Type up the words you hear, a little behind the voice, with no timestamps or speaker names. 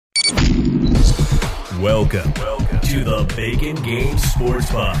Welcome to the Bacon Game Sports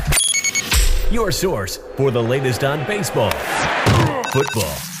Pod, your source for the latest on baseball,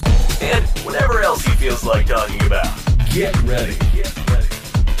 football, and whatever else he feels like talking about. Get ready.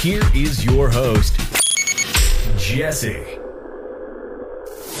 Here is your host, Jesse.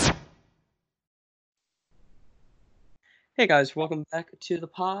 Hey guys, welcome back to the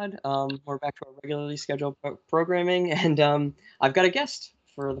pod. We're back to our regularly scheduled programming, and I've got a guest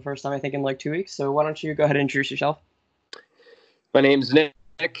for the first time, I think, in like 2 weeks. So why don't you go ahead and introduce yourself? My name's Nick.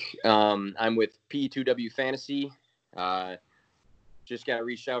 I'm with P2W Fantasy. Just got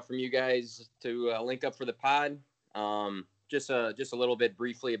reached out from you guys to link up for the pod. Just a little bit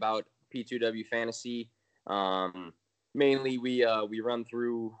briefly about P2W Fantasy. Mainly, we run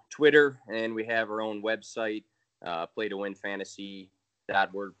through Twitter, and we have our own website,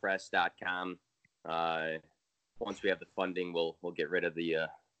 playtowinfantasy.wordpress.com. Once we have the funding, we'll get rid of the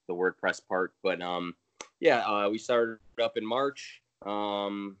WordPress part. But we started up in March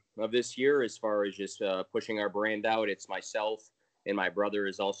of this year. As far as just pushing our brand out, it's myself and my brother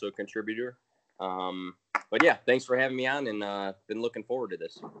is also a contributor. But yeah, thanks for having me on, and been looking forward to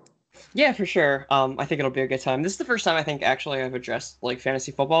this. Yeah, for sure. I think it'll be a good time. This is the first time I think actually I've addressed like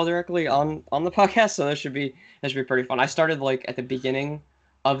fantasy football directly on the podcast, so that should be pretty fun. I started like at the beginning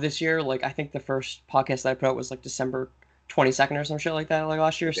of this year. Like I think the first podcast that I put out was like December 22nd or some shit like that, like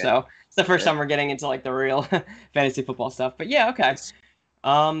last year. Okay. So it's the first time we're getting into like the real fantasy football stuff. But yeah, okay.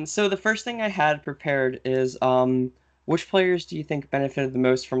 So the first thing I had prepared is which players do you think benefited the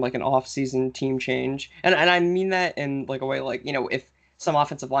most from like an off-season team change? And I mean that in like a way like, you know, if some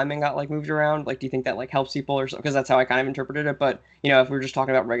offensive linemen got like moved around, like do you think that like helps people or so? Because that's how I kind of interpreted it. But you know, if we're just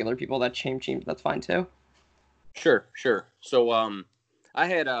talking about regular people that change teams, that's fine too. Sure. So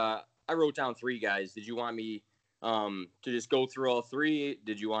I wrote down three guys. Did you want me to just go through all three?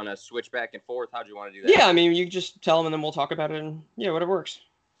 Did you want to switch back and forth? How do you want to do that? Yeah, I mean, you just tell them and then we'll talk about it, and yeah, whatever works.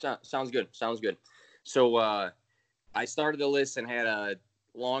 Sounds good. So I started the list and had a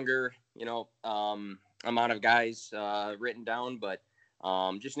longer, amount of guys written down, but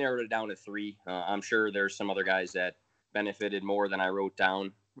just narrowed it down to three. I'm sure there's some other guys that benefited more than I wrote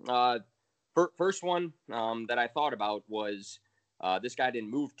down. First one that I thought about was this guy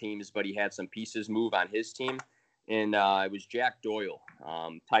didn't move teams, but he had some pieces move on his team, and it was Jack Doyle,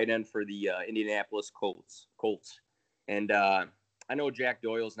 tight end for the Indianapolis Colts. And I know Jack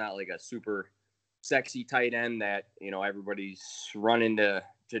Doyle's not like a super sexy tight end that everybody's running to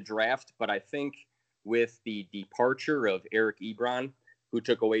draft, but I think with the departure of Eric Ebron, who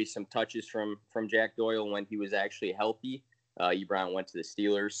took away some touches from Jack Doyle when he was actually healthy, Ebron went to the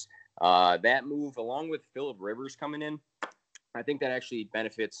Steelers. That move, along with Phillip Rivers coming in, I think that actually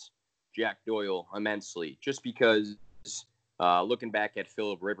benefits Jack Doyle immensely, just because looking back at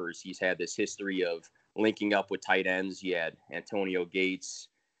Phillip Rivers, he's had this history of linking up with tight ends. He had Antonio Gates,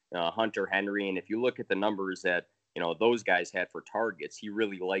 Hunter Henry, and if you look at the numbers that those guys had for targets, he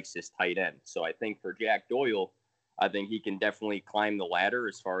really likes his tight end. So I think for Jack Doyle, I think he can definitely climb the ladder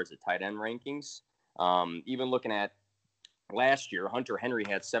as far as the tight end rankings. Even looking at last year, Hunter Henry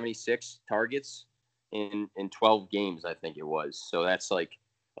had 76 targets in 12 games, I think it was. So that's like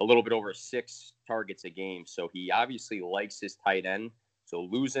a little bit over 6 targets a game. So he obviously likes his tight end. So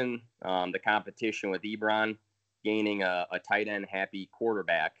losing the competition with Ebron, gaining a tight end happy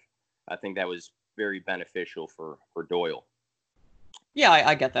quarterback, I think that was very beneficial for Doyle. Yeah,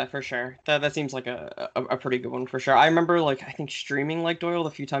 I get that for sure. That seems like a pretty good one for sure. I remember I think streaming like Doyle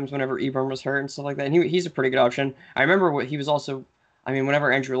a few times whenever Ebron was hurt and stuff like that. And he's a pretty good option. I remember what he was also. I mean,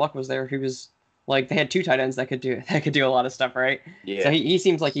 whenever Andrew Luck was there, he was like they had two tight ends that could do a lot of stuff, right? Yeah. So he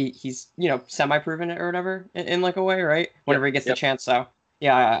seems like he's semi proven it or whatever in like a way, right? Whenever he gets the chance. So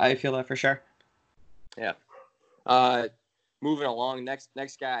yeah, I feel that for sure. Yeah. Moving along,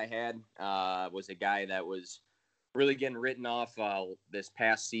 next guy I had was a guy that was really getting written off this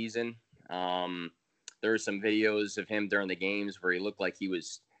past season. There were some videos of him during the games where he looked like he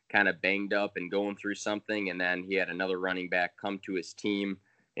was kind of banged up and going through something, and then he had another running back come to his team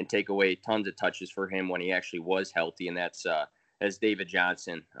and take away tons of touches for him when he actually was healthy, and that's David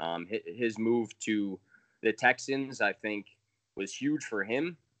Johnson. His move to the Texans, I think, was huge for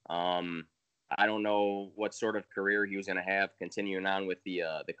him. I don't know what sort of career he was going to have continuing on with the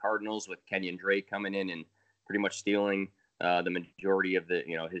Cardinals, with Kenyon Drake coming in and pretty much stealing the majority of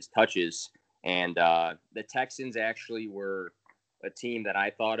his touches. And the Texans actually were a team that I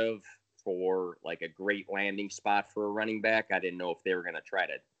thought of for like a great landing spot for a running back. I didn't know if they were going to try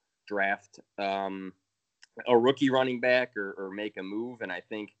to draft a rookie running back or make a move. And I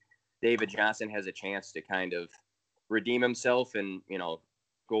think David Johnson has a chance to kind of redeem himself and,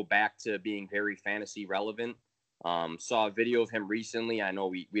 go back to being very fantasy relevant. Saw a video of him recently. I know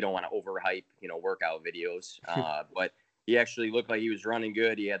we don't want to overhype, workout videos, but he actually looked like he was running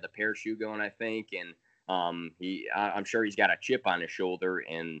good. He had the parachute going, I think, and I'm sure he's got a chip on his shoulder.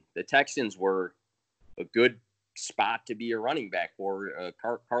 And the Texans were a good spot to be a running back for.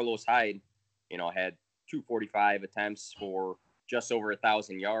 Carlos Hyde, had 245 attempts for just over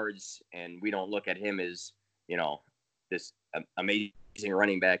 1,000 yards, and we don't look at him as, this amazing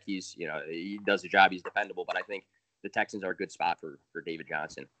running back. He's, he does the job. He's dependable, but I think the Texans are a good spot for David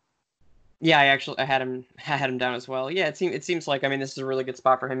Johnson. Yeah, I had him down as well. Yeah, it seems like, I mean, this is a really good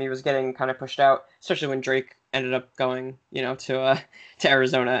spot for him. He was getting kind of pushed out, especially when Drake ended up going, to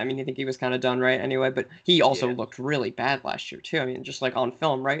Arizona. I mean, I think he was kind of done, right? Anyway, but he also looked really bad last year too. I mean, just like on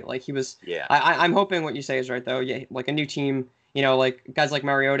film, right? Like he was. Yeah. I'm hoping what you say is right though. Yeah, like a new team, like guys like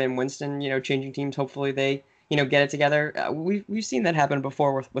Mariota and Winston, changing teams. Hopefully they, get it together. We've seen that happen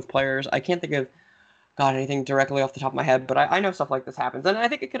before with players. I can't think of anything directly off the top of my head, but I know stuff like this happens. And I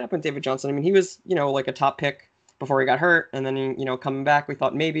think it could happen with David Johnson. I mean, he was, like a top pick before he got hurt, and then, coming back, we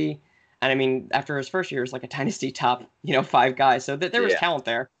thought maybe. And I mean, after his first year, it was like a dynasty top, 5 guys. So there was talent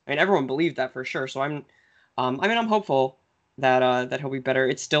there. I mean, everyone believed that for sure. So I'm hopeful that he'll be better.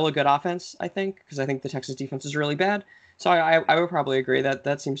 It's still a good offense, I think, because I think the Texas defense is really bad. So I would probably agree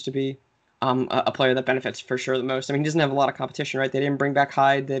that seems to be a player that benefits for sure the most. I mean, he doesn't have a lot of competition, right? They didn't bring back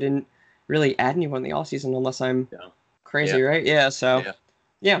Hyde. They didn't really add anyone in the offseason unless I'm crazy, right? Yeah, so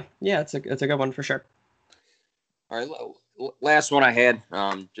yeah, it's a good one for sure. All right, last one I had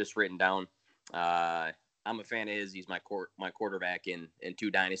just written down. I'm a fan of his. He's my quarterback in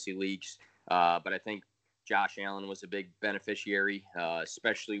 2 dynasty leagues. But I think Josh Allen was a big beneficiary,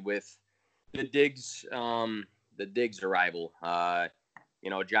 especially with the Diggs arrival.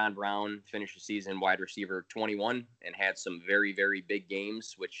 John Brown finished the season wide receiver 21 and had some very, very big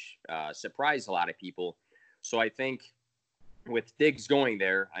games, which surprised a lot of people. So I think with Diggs going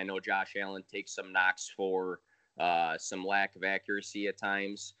there, I know Josh Allen takes some knocks for some lack of accuracy at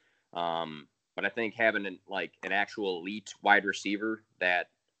times. But I think having an actual elite wide receiver that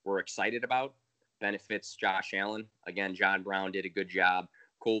we're excited about benefits Josh Allen. Again, John Brown did a good job.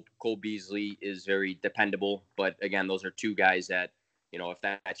 Cole Beasley is very dependable. But again, those are 2 guys that, if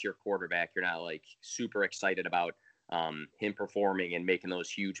that's your quarterback, you're not super excited about him performing and making those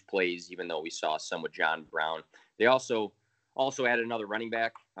huge plays, even though we saw some with John Brown. They also added another running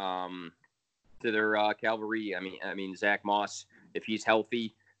back to their cavalry. I mean, Zach Moss, if he's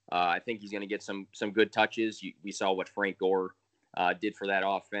healthy, I think he's going to get some good touches. We saw what Frank Gore did for that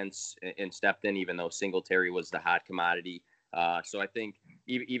offense and stepped in, even though Singletary was the hot commodity. So I think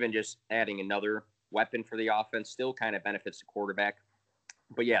even just adding another weapon for the offense still kind of benefits the quarterback.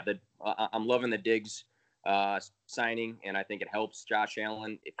 But yeah, I'm loving the Diggs signing, and I think it helps Josh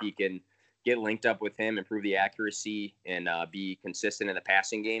Allen if he can get linked up with him, improve the accuracy, and be consistent in the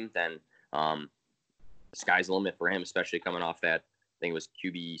passing game. Then the sky's the limit for him, especially coming off that, I think it was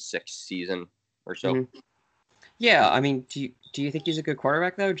QB6 season or so. Mm-hmm. Yeah, I mean, do you think he's a good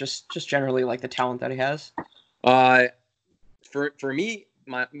quarterback though? Just generally the talent that he has. For me.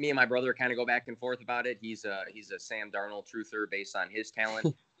 Me and my brother kind of go back and forth about it. He's a Sam Darnold truther based on his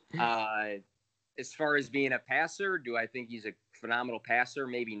talent. As far as being a passer, do I think he's a phenomenal passer?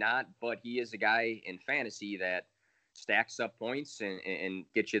 Maybe not, but he is a guy in fantasy that stacks up points and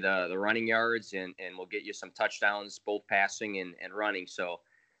get you the running yards and will get you some touchdowns, both passing and running. So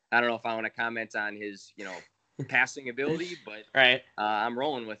I don't know if I want to comment on his, passing ability, but right. I'm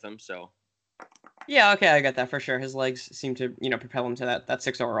rolling with him. So. Yeah, okay, I get that for sure. His legs seem to, propel him to that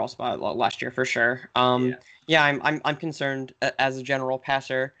 6 overall spot last year for sure. Yeah, I'm concerned as a general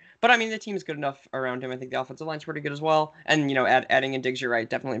passer, but I mean the team's good enough around him. I think the offensive line's pretty good as well, and adding in Diggs, you're right,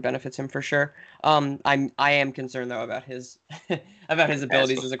 definitely benefits him for sure. I am concerned though about his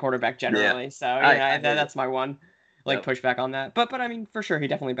abilities as a quarterback generally. Yeah. So that's my one pushback on that. But I mean for sure he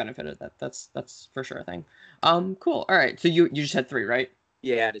definitely benefited. That's for sure a thing. Cool. All right, so you just had 3, right?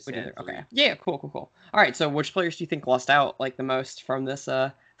 Yeah, okay. Yeah, cool. All right, so which players do you think lost out the most from this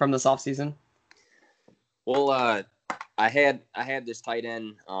offseason? Well, I had this tight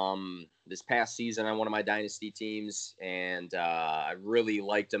end this past season on one of my dynasty teams, and I really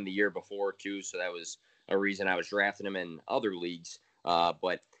liked him the year before too, so that was a reason I was drafting him in other leagues.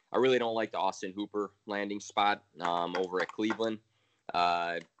 But I really don't like the Austin Hooper landing spot over at Cleveland.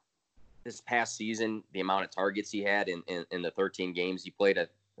 This past season, the amount of targets he had in the 13 games he played, I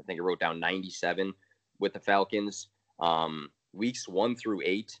think I wrote down 97 with the Falcons. Weeks 1 through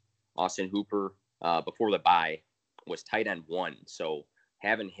 8, Austin Hooper, before the bye, was tight end 1. So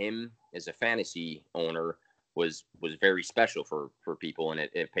having him as a fantasy owner was very special for people, and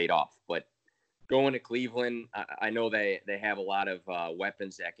it paid off. But going to Cleveland, I know they have a lot of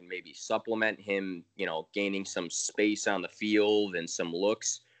weapons that can maybe supplement him, gaining some space on the field and some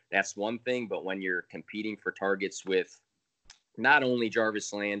looks. That's one thing. But when you're competing for targets with not only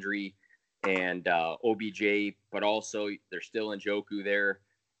Jarvis Landry and OBJ, but also there's still Njoku there.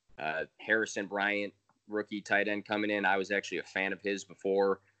 Harrison Bryant, rookie tight end coming in. I was actually a fan of his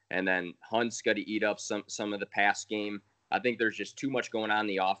before. And then Hunt's got to eat up some of the pass game. I think there's just too much going on in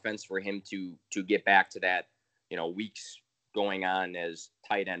the offense for him to get back to that, weeks going on as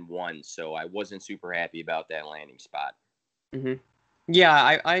tight end 1. So I wasn't super happy about that landing spot. Mm-hmm.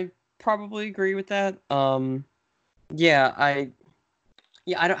 Yeah, I probably agree with that. I didn't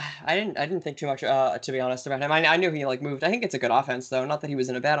think too much to be honest about him. I knew he moved. I think it's a good offense though. Not that he was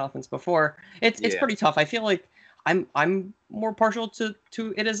in a bad offense before. It's pretty tough. I feel like I'm more partial to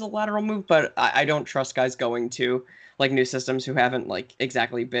it as a lateral move, but I don't trust guys going to new systems who haven't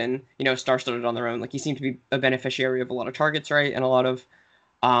exactly been star-studded on their own. He seemed to be a beneficiary of a lot of targets, right, and a lot of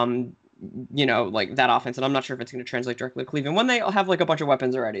that offense. And I'm not sure if it's going to translate directly to Cleveland when they have a bunch of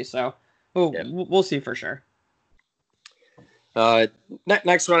weapons already. So we'll see for sure.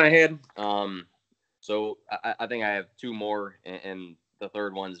 Next one I had. So I think I have 2 more, and the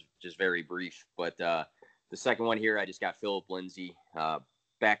third one's just very brief. But the second one here, I just got Phillip Lindsay,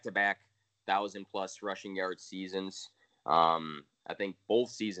 back-to-back 1,000+ rushing yard seasons. I think both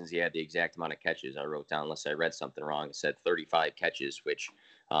seasons he had the exact amount of catches. I wrote down, unless I read something wrong. It said 35 catches, which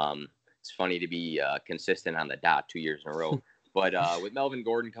it's funny to be consistent on the dot 2 years in a row. But with Melvin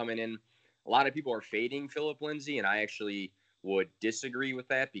Gordon coming in, a lot of people are fading Phillip Lindsay, and I actually would disagree with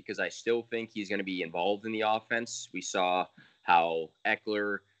that because I still think he's going to be involved in the offense. We saw how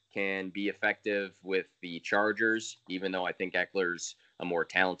Eckler can be effective with the Chargers, even though I think Eckler's a more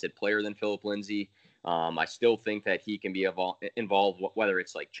talented player than Phillip Lindsay. I still think that he can be involved, whether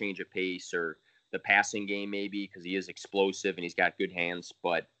it's change of pace or the passing game maybe, because he is explosive and he's got good hands.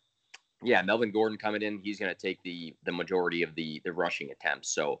 But yeah, Melvin Gordon coming in, he's going to take the majority of the rushing attempts.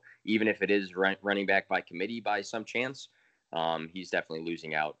 So even if it is running back by committee by some chance, he's definitely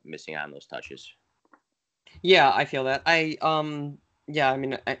missing out on those touches. Yeah, I feel that. Yeah, I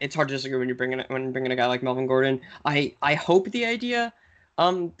mean, it's hard to disagree when you're bringing a guy like Melvin Gordon. I hope the idea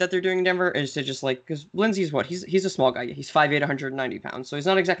that they're doing in Denver is to just because Lindsay's he's a small guy. He's 5'8", 190 pounds, so he's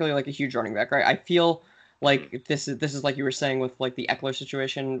not exactly a huge running back, right? I feel like this is like you were saying with the Eckler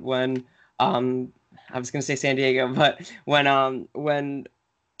situation when I was gonna say San Diego, but when I'm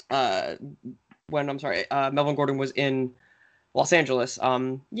sorry, Melvin Gordon was in Los Angeles.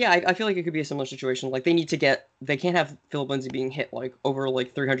 I feel like it could be a similar situation. They can't have Phillip Lindsay being hit over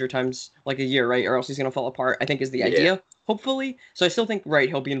 300 times a year, right? Or else he's gonna fall apart. I think is the idea, hopefully. So I still think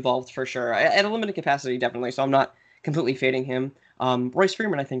he'll be involved for sure at a limited capacity, definitely. So I'm not completely fading him. Royce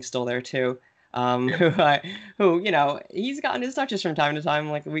Freeman, I think, still there too. Who he's gotten his touches from time to time.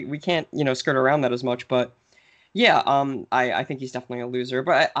 We can't skirt around that as much, but. Yeah, I think he's definitely a loser,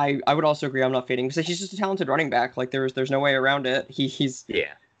 but I would also agree I'm not fading because he's just a talented running back. There's no way around it. He's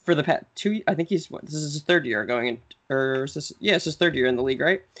for the past 2. I think this is his 3rd year going in, or is this? Yeah, it's his 3rd year in the league,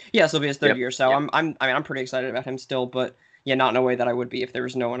 right? Yeah, this will be his 3rd year. So I'm pretty excited about him still, but not in a way that I would be if there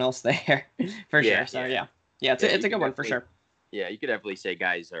was no one else there for sure. So it's a good one for sure. Yeah, you could definitely say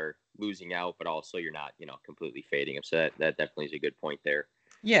guys are losing out, but also you're not completely fading them. So that definitely is a good point there.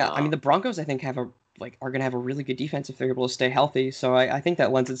 Yeah, I mean the Broncos I think are going to have a really good defense if they're able to stay healthy. So I think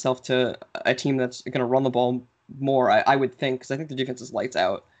that lends itself to a team that's going to run the ball more, I would think, because I think the defense is lights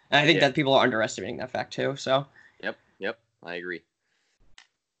out. And I think that people are underestimating that fact too. So. Yep, I agree.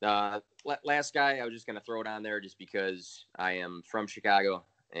 Last guy, I was just going to throw it on there just because I am from Chicago,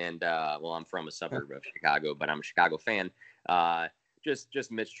 and I'm from a suburb of Chicago, but I'm a Chicago fan.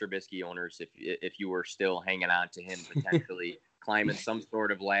 Just Mitch Trubisky owners, if you were still hanging on to him potentially. Climbing some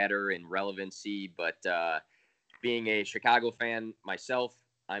sort of ladder in relevancy, but being a Chicago fan myself,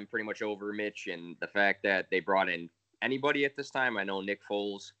 I'm pretty much over Mitch and the fact that they brought in anybody at this time. I know Nick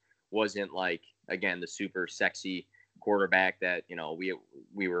Foles wasn't again the super sexy quarterback that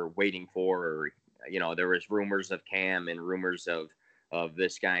we were waiting for, or there was rumors of Cam and rumors of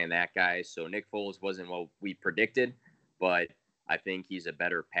this guy and that guy. So Nick Foles wasn't what we predicted, but I think he's a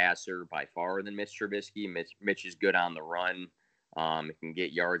better passer by far than Mitch Trubisky. Mitch is good on the run. Can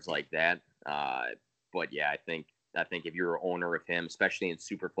get yards like that. But yeah, I think if you're an owner of him, especially in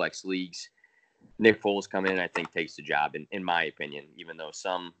Superflex leagues, Nick Foles coming in, I think takes the job in my opinion, even though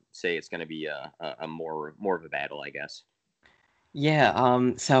some say it's going to be a more of a battle, I guess.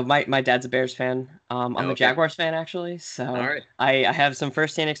 Yeah. So my dad's a Bears fan. I'm a Jaguars fan actually. So all right. I have some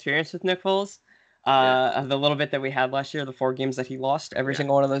firsthand experience with Nick Foles. The little bit that we had last year, the 4 games that he lost, every Yeah.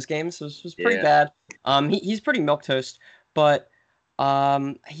 single one of those games was pretty Yeah. bad. He's pretty milquetoast, but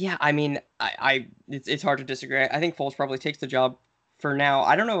yeah, I mean, it's hard to disagree. I think Foles probably takes the job for now.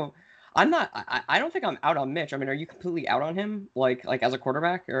 I don't know. I don't think I'm out on Mitch. I mean, are you completely out on him, like as a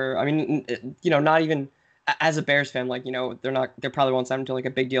quarterback, or I mean, not even as a Bears fan, like they probably won't sign him to like a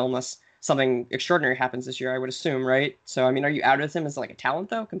big deal unless something extraordinary happens this year, I would assume, right? So I mean, are you out of him as like a talent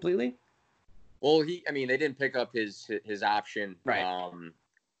though, completely? Well, they didn't pick up his option. Right.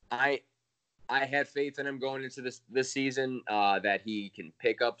 I had faith in him going into this season that he can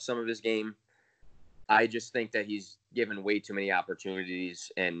pick up some of his game. I just think that he's given way too many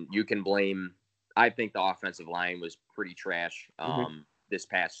opportunities, and you can blame. I think the offensive line was pretty trash this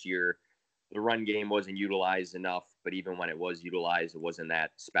past year. The run game wasn't utilized enough, but even when it was utilized, it wasn't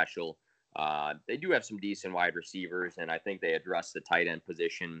that special. They do have some decent wide receivers, and I think they addressed the tight end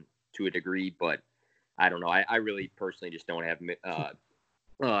position to a degree, but I don't know. I really personally just don't have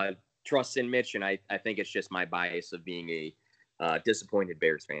trust in Mitch, and I think it's just my bias of being a disappointed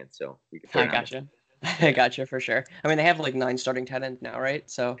Bears fan. So we can I gotcha. I gotcha for sure. I mean, they have like 9 starting tight ends now, right?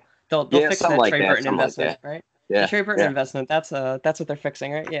 So they'll fix that like Trey that, Burton investment, right? Yeah, the Trey Burton investment. That's what they're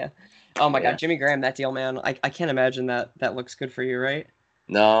fixing, right? Yeah. Oh my God, Jimmy Graham, that deal, man. I can't imagine that looks good for you, right?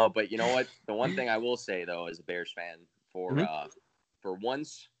 No, but you know what? The one thing I will say though, as a Bears fan, for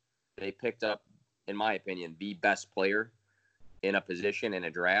once, they picked up, in my opinion, the best player in a position in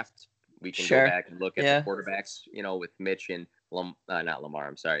a draft. We can go back and look at the quarterbacks, with Mitch and not Lamar.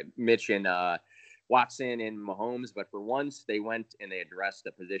 I'm sorry, Mitch and Watson and Mahomes. But for once, they went and they addressed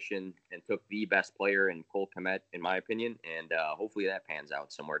the position and took the best player in Cole Kmet, in my opinion. And hopefully that pans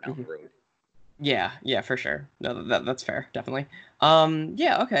out somewhere down the road. Yeah, for sure. No, that's fair, definitely.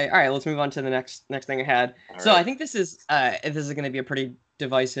 Yeah, okay. All right, let's move on to the next thing I had. So I think this is going to be a pretty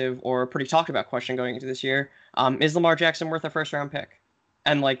divisive or pretty talked about question going into this year. Is Lamar Jackson worth a first round pick?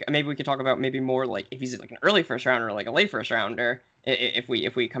 And like maybe we could talk about maybe more like if he's like an early first rounder or like a late first rounder if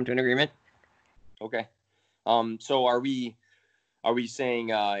we come to an agreement. Okay. So are we saying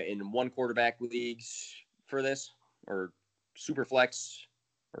in one quarterback leagues for this or super flex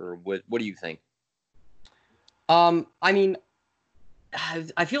or what do you think? I mean,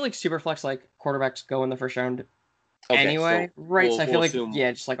 I feel like Superflex like quarterbacks go in the first round anyway, so right? So I feel like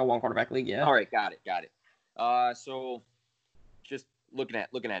just like a 1 quarterback league, yeah. All right, got it. So just looking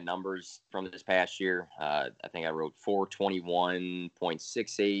at numbers from this past year, I think I wrote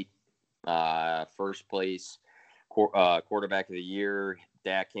 421.68, first place quarterback of the year.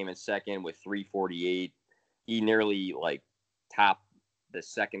 Dak came in second with 348. He nearly like topped the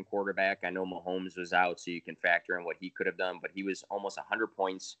second quarterback. I know Mahomes was out, so you can factor in what he could have done, but he was almost 100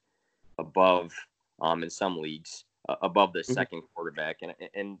 points above, in some leagues, above the second quarterback.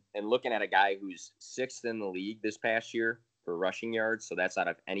 And looking at a guy who's 6th in the league this past year for rushing yards, so that's out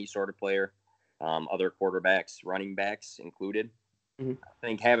of any sort of player, other quarterbacks, running backs included. I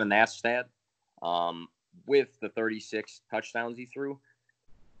think having that stat, with the 36 touchdowns he threw,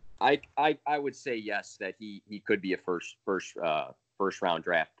 I would say yes that he could be a first round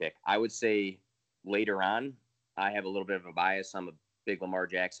draft pick. I would say later on, I have a little bit of a bias. I'm a big Lamar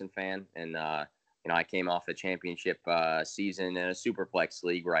Jackson fan, and I came off a championship season in a Superflex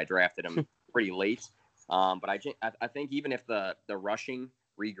league where I drafted him pretty late. But I think even if the rushing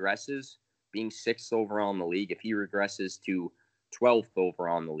regresses, being 6th overall in the league, if he regresses to 12th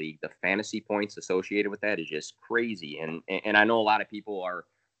overall in the league, the fantasy points associated with that is just crazy. And I know a lot of people are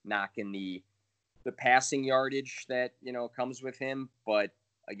knocking the passing yardage that comes with him, but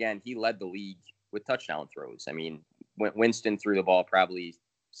again, he led the league with touchdown throws. I mean, Winston threw the ball probably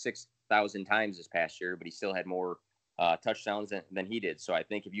 6,000 times this past year, but he still had more touchdowns than he did. So I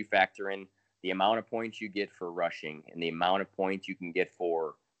think if you factor in the amount of points you get for rushing and the amount of points you can get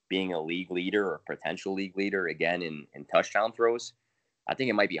for being a league leader or potential league leader again in touchdown throws, I think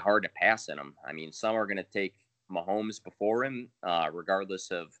it might be hard to pass in him. I mean, some are going to take Mahomes before him,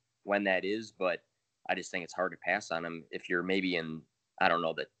 regardless of when that is, but I just think it's hard to pass on him if you're maybe in, I don't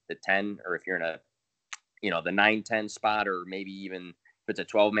know, the 10, or if you're in the 9-10 spot, or maybe even if it's a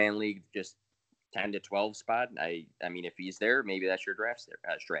 12-man league, just 10 to 12 spot. I mean, if he's there, maybe that's your draft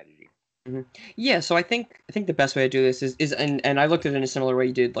strategy. Yeah, so I think the best way to do this is and I looked at it in a similar way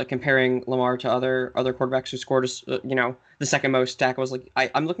you did, like comparing Lamar to other quarterbacks who scored the second most tackles. Like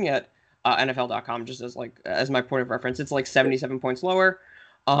I'm looking at NFL.com just as my point of reference. It's like 77 points lower.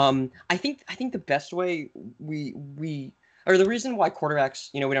 I think the best way we or the reason why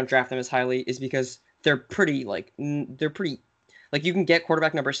quarterbacks, we don't draft them as highly is because they're pretty you can get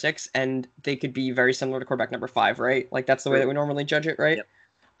quarterback number 6 and they could be very similar to quarterback number 5, right? Like that's the way that we normally judge it, right? Yep.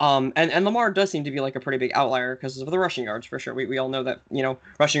 And Lamar does seem to be like a pretty big outlier because of the rushing yards for sure. We all know that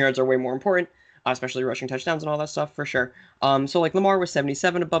rushing yards are way more important, especially rushing touchdowns and all that stuff for sure. So like Lamar was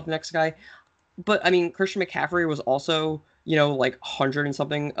 77 above the next guy, but I mean Christian McCaffrey was also like 100 and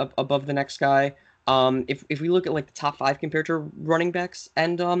something above the next guy. If we look at like the top five compared to running backs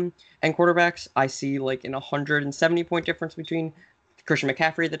and quarterbacks, I see like an 170 point difference between Christian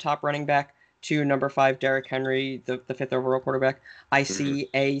McCaffrey, the top running back, to number five Derrick Henry, the fifth overall quarterback. I see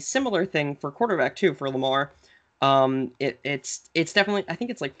a similar thing for quarterback too for Lamar. It's definitely, I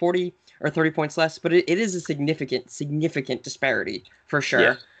think it's like 40 or 30 points less, but it is a significant disparity for sure.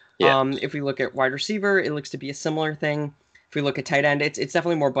 Yeah. Yeah. If we look at wide receiver, it looks to be a similar thing. If we look at tight end, it's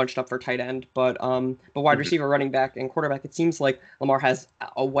definitely more bunched up for tight end, but wide receiver, running back, and quarterback, it seems like Lamar has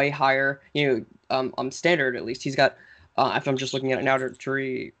a way higher standard. At least he's got. If I'm just looking at it now to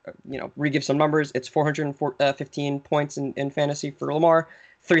re-give some numbers, it's 415 points in fantasy for Lamar,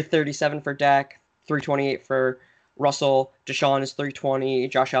 337 for Dak, 328 for Russell, Deshaun is 320,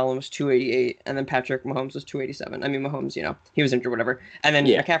 Josh Allen was 288, and then Patrick Mahomes was 287. I mean, Mahomes, he was injured, whatever. And then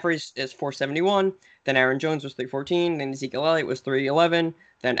McCaffrey is 471, then Aaron Jones was 314, then Ezekiel Elliott was 311,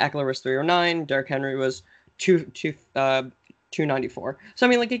 then Eckler was 309, Derrick Henry was 294. So I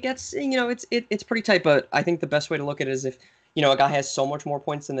mean, like it gets, it's pretty tight, but I think the best way to look at it is if, a guy has so much more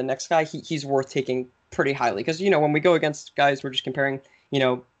points than the next guy, he's worth taking pretty highly. Because, when we go against guys, we're just comparing,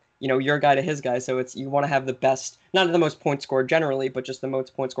 your guy to his guy. So it's, you want to have the best, not the most points scored generally, but just the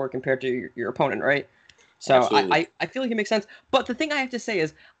most points scored compared to your opponent, right? So I feel like it makes sense. But the thing I have to say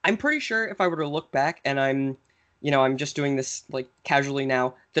is, I'm pretty sure if I were to look back and I'm just doing this like casually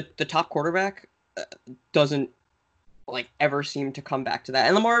now, the top quarterback doesn't like ever seem to come back to that.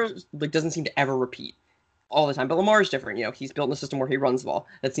 And Lamar like doesn't seem to ever repeat all the time. But Lamar is different. He's built in a system where he runs the ball.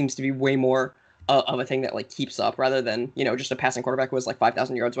 That seems to be way more of a thing that like keeps up rather than just a passing quarterback who was like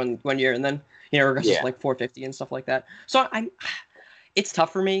 5,000 yards one year and then regresses to like 450 and stuff like that. So it's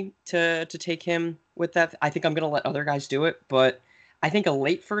tough for me to take him with that. I think I'm gonna let other guys do it, but I think a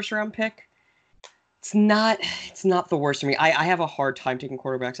late first round pick, it's not the worst for me. I have a hard time taking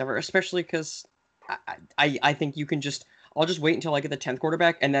quarterbacks ever, especially because I think I'll just wait until I get the 10th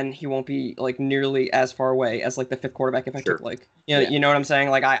quarterback, and then he won't be like nearly as far away as like the 5th quarterback if I took like you know what I'm saying?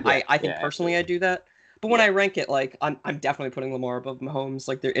 Like I think personally I do that, but when I rank it, like I'm definitely putting Lamar above Mahomes.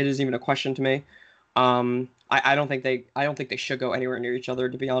 Like it isn't even a question to me. I don't think they should go anywhere near each other,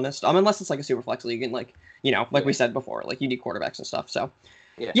 to be honest. Unless it's like a super flex league and like we said before, like you need quarterbacks and stuff. So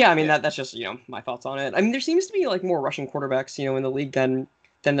I mean that's just my thoughts on it. I mean there seems to be like more rushing quarterbacks in the league than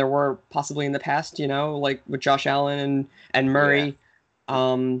there were possibly in the past, like with Josh Allen and Murray.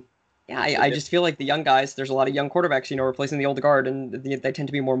 I just feel like the young guys, there's a lot of young quarterbacks, replacing the old guard, and they tend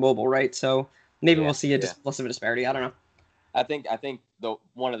to be more mobile, right? So maybe we'll see less of a disparity. I don't know. I think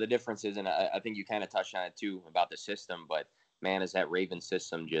one of the differences, and I think you kind of touched on it too about the system, but man, is that Ravens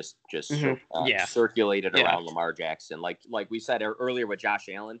system just circulated around Lamar Jackson. Like we said earlier with Josh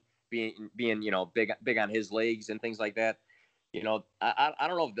Allen being big on his legs and things like that. I don't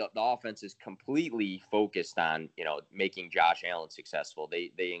know if the offense is completely focused on, making Josh Allen successful.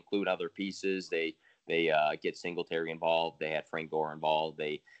 They include other pieces. They get Singletary involved. They had Frank Gore involved.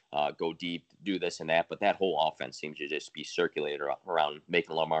 They go deep, do this and that. But that whole offense seems to just be circulated around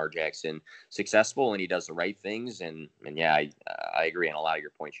making Lamar Jackson successful, and he does the right things. And I agree on a lot of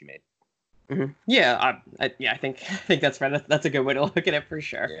your points you made. Mm-hmm. Yeah, I think that's right. That's a good way to look at it for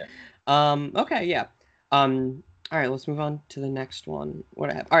sure. Yeah. Okay. Yeah. All right, let's move on to the next one. What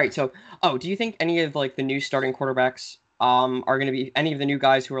I have. All right, so, do you think any of like the new starting quarterbacks are going to be any of the new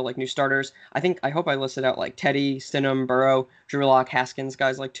guys who are like new starters? I hope I listed out like Teddy, Stidham, Burrow, Drew Lock, Haskins,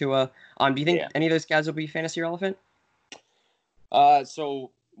 guys like Tua. Do you think any of those guys will be fantasy relevant?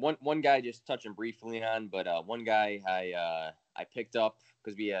 So one guy just touching briefly on, but one guy I picked up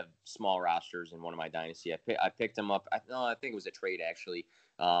because we have small rosters in one of my dynasty. I picked him up. I think it was a trade actually.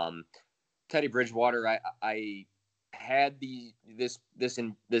 Teddy Bridgewater. I had this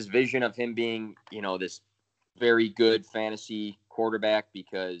vision of him being this very good fantasy quarterback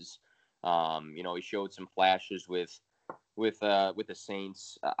because he showed some flashes with the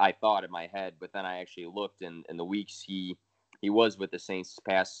Saints. I thought in my head, but then I actually looked in the weeks he was with the Saints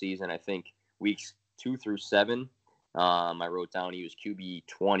past season. I think weeks 2 through 7. I wrote down he was QB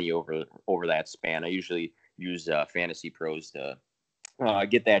 20 over that span. I usually use Fantasy Pros to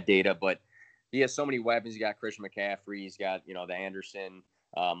get that data, but he has so many weapons. He's got Christian McCaffrey. He's got, the Anderson,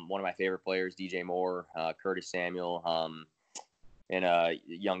 one of my favorite players, DJ Moore, Curtis Samuel, and a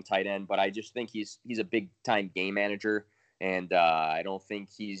young tight end. But I just think he's a big-time game manager, and I don't think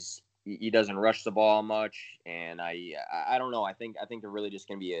he's he doesn't rush the ball much, and I don't know. I think they're really just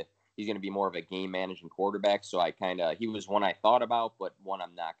going to be he's going to be more of a game managing quarterback. So he was one I thought about, but one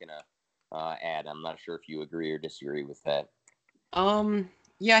I'm not going to add. I'm not sure if you agree or disagree with that.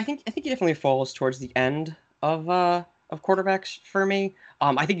 Yeah, I think he definitely falls towards the end of quarterbacks for me.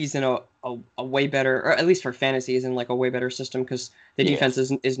 I think he's in a way better, or at least for fantasy, is in like a way better system because the defense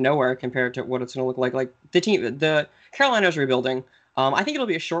is nowhere compared to what it's going to look like. Like the Carolina's rebuilding. I think it'll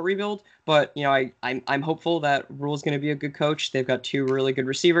be a short rebuild, but I'm hopeful that Rule's going to be a good coach. They've got two really good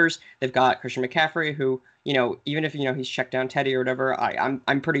receivers. They've got Christian McCaffrey, who even if he's checked down Teddy or whatever,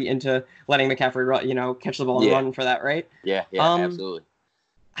 I'm pretty into letting McCaffrey catch the ball and run for that, right? Yeah, absolutely.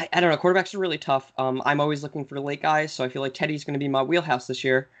 I don't know. Quarterbacks are really tough. I'm always looking for late guys, so I feel like Teddy's going to be my wheelhouse this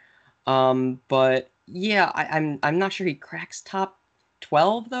year. But yeah, I'm not sure he cracks top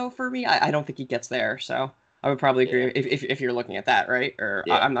 12 though for me. I don't think he gets there, so I would probably agree if you're looking at that, right? Or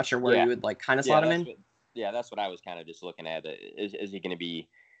I'm not sure where you would like kind of slot him in. That's what I was kind of just looking at. Is he going to be,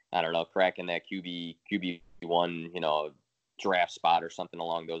 I don't know, cracking that QB1, draft spot or something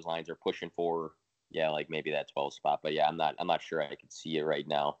along those lines, or pushing for like maybe that 12 spot. But yeah, I'm not sure I could see it right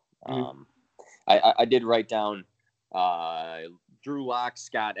now. Mm-hmm. I did write down Drew Lock's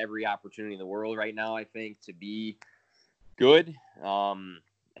got every opportunity in the world right now, I think, to be good.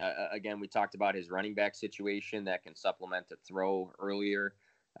 Again, we talked about his running back situation that can supplement the throw earlier.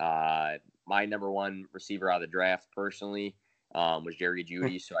 My number one receiver out of the draft personally was Jerry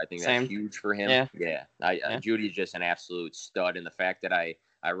Jeudy, so I think that's huge for him. Judy's just an absolute stud, and the fact that I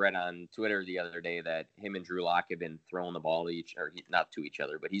read on Twitter the other day that him and Drew Lock have been throwing the ball to not to each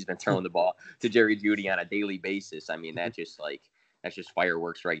other, but he's been throwing the ball to Jerry Jeudy on a daily basis. I mean, that's just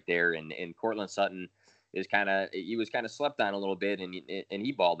fireworks right there. And Courtland Sutton was kind of slept on a little bit, and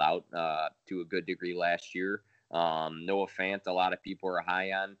he balled out to a good degree last year. Noah Fant, a lot of people are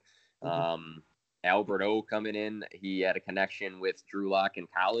high on. Albert O coming in, he had a connection with Drew Lock in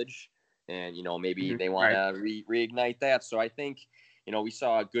college, and maybe they want to reignite that. So I think we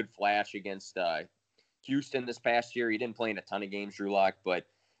saw a good flash against Houston this past year. He didn't play in a ton of games, Drew Lock, but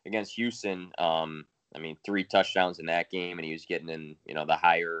against Houston, 3 touchdowns in that game, and he was getting in the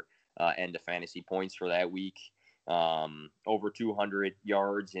higher end of fantasy points for that week. Over 200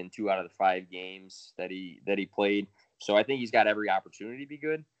 yards in 2 out of the 5 games that he played. So I think he's got every opportunity to be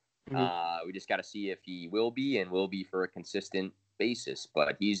good. We just got to see if he will be for a consistent basis.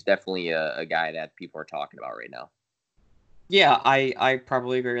 But he's definitely a guy that people are talking about right now. Yeah, I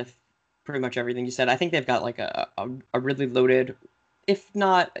probably agree with pretty much everything you said. I think they've got like a really loaded, if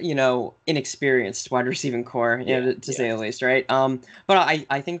not inexperienced wide receiving core, to say the least, right? But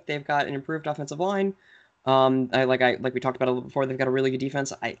I think they've got an improved offensive line. Like we talked about a little before, they've got a really good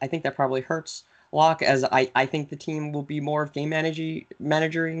defense. I think that probably hurts Locke, as I think the team will be more of game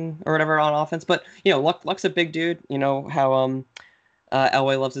managing or whatever on offense. But Luck's a big dude. You know how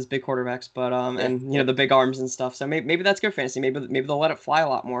Elway loves his big quarterbacks, but and the big arms and stuff. So maybe that's good fantasy. Maybe they'll let it fly a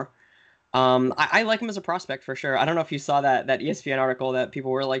lot more. I like him as a prospect for sure. I don't know if you saw that ESPN article that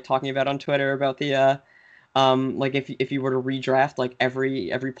people were like talking about on Twitter about the like if you were to redraft like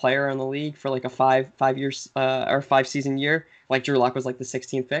every player in the league for like a 5 years or 5 season year, like Drew Lock was like the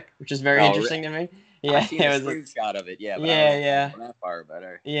 16th pick, which is very interesting to me. Yeah, I seen a screenshot of it. Yeah, but that far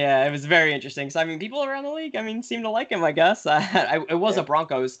better. Yeah, it was very interesting. So I mean, people around the league, seem to like him. I guess it was a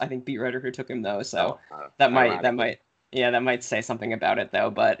Broncos, I think, beat writer who took him though. So that might say something about it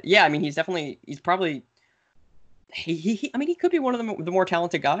though. But yeah, I mean, he's probably he could be one of the more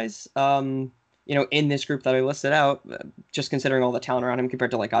talented guys. In this group that I listed out, just considering all the talent around him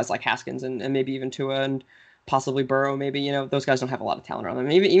compared to like guys like Haskins and maybe even Tua and possibly Burrow. Maybe those guys don't have a lot of talent around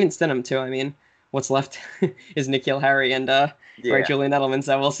them. Even Stidham too. I mean, what's left is N'Keal Harry and Julian Edelman.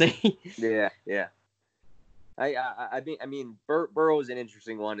 So we'll see. Yeah. I mean, Burrow is an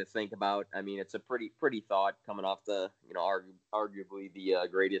interesting one to think about. I mean, it's a pretty thought coming off the arguably the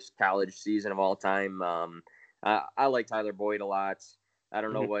greatest college season of all time. I like Tyler Boyd a lot. I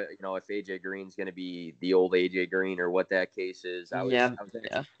don't know what if AJ Green's going to be the old AJ Green or what that case is. I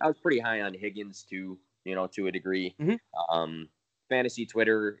was pretty high on Higgins too, to a degree. Fantasy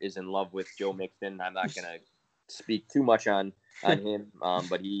Twitter is in love with Joe Mixon. I'm not going to speak too much on him,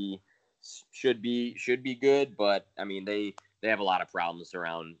 but he should be good. But I mean, they have a lot of problems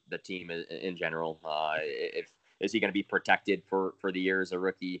around the team in general. Is he going to be protected for the year as a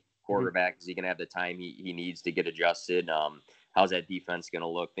rookie quarterback? Is he going to have the time he needs to get adjusted? How's that defense going to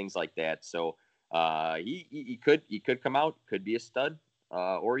look? Things like that. So he could come out, could be a stud,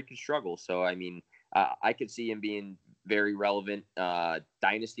 or he could struggle. So I mean, I could see him being very relevant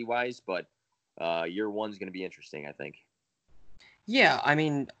dynasty wise, but year one's going to be interesting, I think. Yeah, I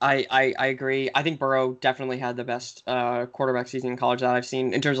mean, I agree. I think Burrow definitely had the best quarterback season in college that I've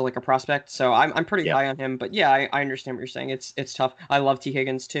seen in terms of like a prospect. So I'm pretty Yeah, high on him. But yeah, I understand what you're saying. It's tough. I love T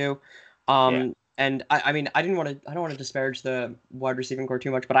Higgins too. yeah, And I mean I don't want to disparage the wide receiving core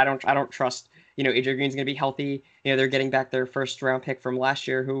too much, but I don't trust, AJ Green's gonna be healthy. They're getting back their first round pick from last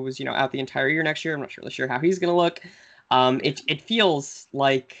year who was, out the entire year next year. I'm not really sure how he's gonna look. It feels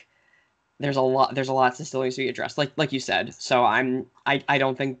like there's a lot that still needs to be addressed, like you said. So I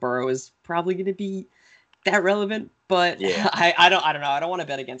don't think Burrow is probably going to be that relevant, but yeah. I don't know. I don't want to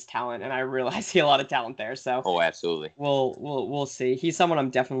bet against talent, and I realize I see a lot of talent there. So Oh, absolutely. we'll see. He's someone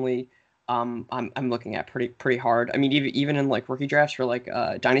I'm definitely I'm looking at pretty hard. I mean, even in like rookie drafts for like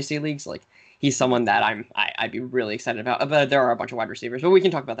dynasty leagues, like he's someone that I'd be really excited about. But there are a bunch of wide receivers, but we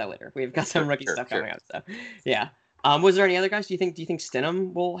can talk about that later. We've got some Sure, rookie sure, stuff sure. coming up. So yeah. Was there any other guys? Do you think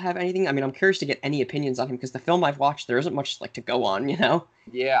Stidham will have anything? I mean, I'm curious to get any opinions on him because the film I've watched, there isn't much like to go on.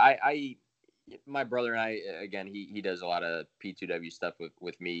 Yeah, my brother and I, again, he does a lot of P2W stuff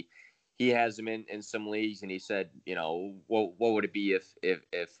with me. He has him in some leagues, and he said, what would it be if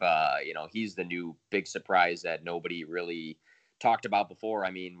he's the new big surprise that nobody really talked about before.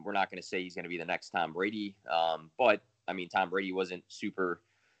 I mean, we're not going to say he's going to be the next Tom Brady, but I mean, Tom Brady wasn't super,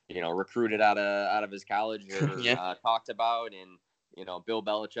 recruited out of his college or Yeah. talked about, and Bill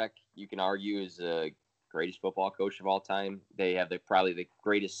Belichick, you can argue, is the greatest football coach of all time. They have probably the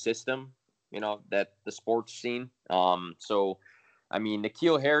greatest system, that the sports scene. So, I mean,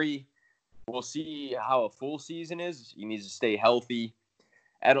 N'Keal Harry, we'll see how a full season is. He needs to stay healthy.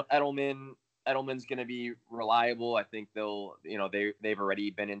 Edelman's going to be reliable. I think they've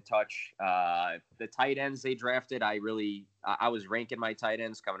already been in touch. The tight ends they drafted, I was ranking my tight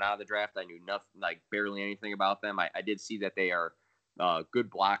ends coming out of the draft. I knew nothing, like barely anything about them. I did see that they are good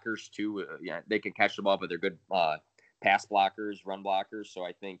blockers too. They can catch the ball, but they're good pass blockers, run blockers. So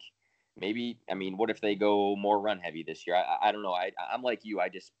I think maybe, I mean, what if they go more run heavy this year? I don't know. I'm like you. I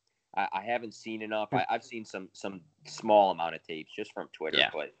haven't seen enough. I've seen some small amount of tapes just from Twitter,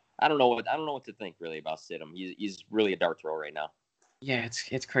 Yeah. but I don't know what to think really about Stidham. He's really a dart thrower right now. Yeah,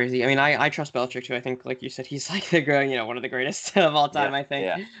 it's crazy. I mean, I trust Belichick too. I think, like you said, he's like one of the greatest of all time. Yeah, I think.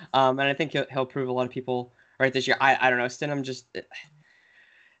 yeah. And I think he'll prove a lot of people right this year. I don't know. Stidham just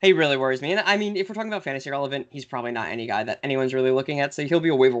he really worries me. And I mean, if we're talking about fantasy relevant, he's probably not any guy that anyone's really looking at. So he'll be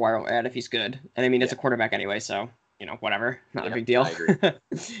a waiver wire ad if he's good. And I mean, it's a quarterback anyway, so whatever, not a big deal. I agree.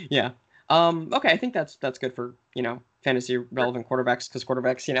 Yeah. Okay, I think that's good for fantasy relevant quarterbacks because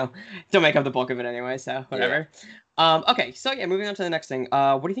quarterbacks don't make up the bulk of it anyway. So whatever. Yeah. Okay, so yeah, moving on to the next thing.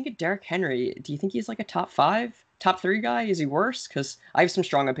 What do you think of Derrick Henry? Do you think he's like a top 5, top 3 guy? Is he worse? Because I have some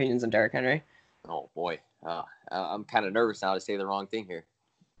strong opinions on Derrick Henry. Oh boy, I'm kind of nervous now to say the wrong thing here.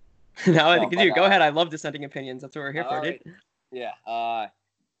 No, dude, go ahead. I love dissenting opinions. That's what we're here for, right. dude. Yeah.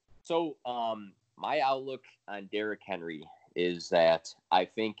 So my outlook on Derrick Henry is that I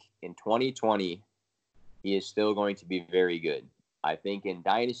think in 2020 he is still going to be very good. I think in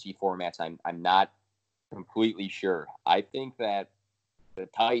dynasty formats, I'm not completely sure. I think that the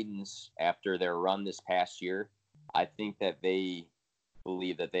Titans, after their run this past year, I think that they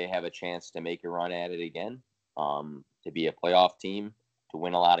believe that they have a chance to make a run at it again, to be a playoff team, to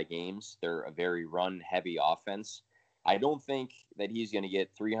win a lot of games. They're a very run-heavy offense. I don't think that he's going to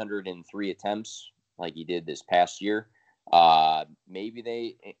get 303 attempts like he did this past year. Maybe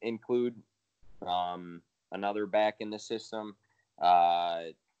they include another back in the system,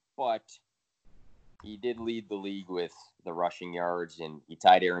 but he did lead the league with the rushing yards, and he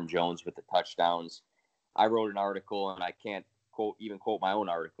tied Aaron Jones with the touchdowns. I wrote an article, and I can't quote my own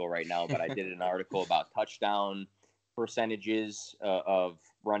article right now, but I did an article about touchdown percentages of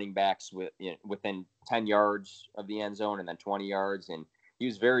running backs within 10 yards of the end zone and then 20 yards. And he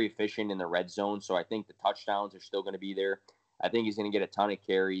was very efficient in the red zone. So I think the touchdowns are still going to be there. I think he's going to get a ton of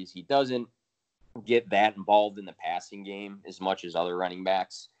carries. He doesn't get that involved in the passing game as much as other running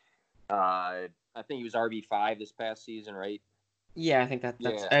backs. I think he was RB5 this past season, right? Yeah, I think that's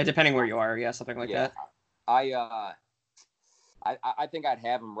depending where you are. Yeah, something like that. I think I'd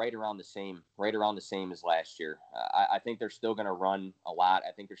have him right around the same as last year. I think they're still going to run a lot.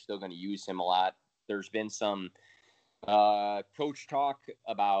 I think they're still going to use him a lot. There's been some coach talk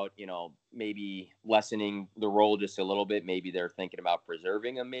about, maybe lessening the role just a little bit. Maybe they're thinking about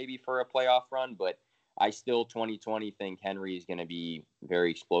preserving him maybe for a playoff run. But I still 2020 think Henry is going to be very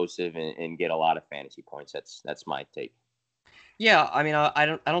explosive and get a lot of fantasy points. That's my take. Yeah, I mean, I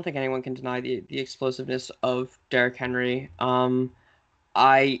don't think anyone can deny the explosiveness of Derrick Henry.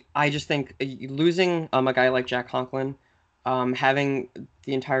 I just think losing a guy like Jack Conklin, having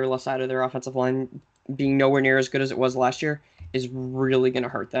the entire left side of their offensive line being nowhere near as good as it was last year, is really going to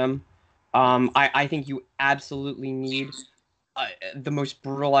hurt them. I think you absolutely need the most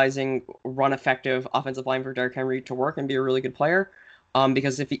brutalizing, run-effective offensive line for Derrick Henry to work and be a really good player.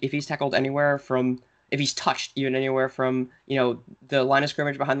 Because if he's tackled anywhere from, if he's touched even anywhere from, the line of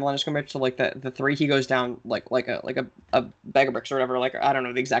scrimmage, behind the line of scrimmage to like the three, he goes down like a bag of bricks or whatever. Like, I don't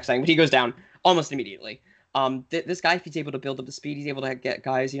know the exact saying, but he goes down almost immediately. This guy, if he's able to build up the speed, he's able to get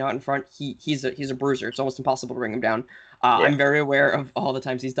guys, out in front. He's a bruiser. It's almost impossible to bring him down. Yeah. I'm very aware of all the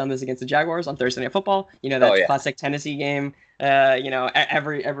times he's done this against the Jaguars on Thursday Night Football. That classic Tennessee game.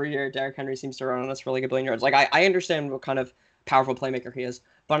 Every year Derrick Henry seems to run on us for like a billion yards. Like, I understand what kind of powerful playmaker he is,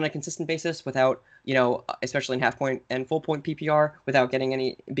 but on a consistent basis, without, especially in half point and full point PPR, without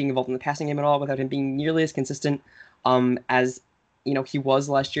being involved in the passing game at all, without him being nearly as consistent as he was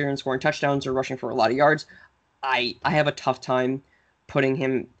last year in scoring touchdowns or rushing for a lot of yards, I have a tough time putting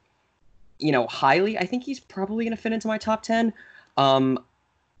him, highly. I think he's probably going to fit into my top 10.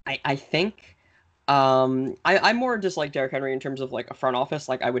 I think I'm more just like Derrick Henry in terms of like a front office.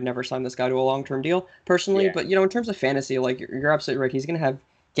 Like, I would never sign this guy to a long-term deal personally, but in terms of fantasy, like you're absolutely right. He's going to have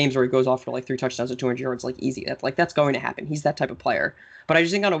games where he goes off for like 3 touchdowns or 200 yards, like easy. That's going to happen. He's that type of player. But I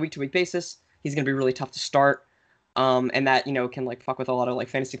just think on a week-to-week basis, he's going to be really tough to start. And that, can like fuck with a lot of like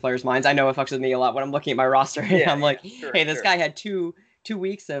fantasy players' minds. I know it fucks with me a lot when I'm looking at my roster and I'm like, hey, this guy had two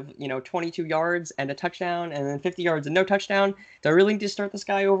weeks of 22 yards and a touchdown and then 50 yards and no touchdown. Do I really need to start this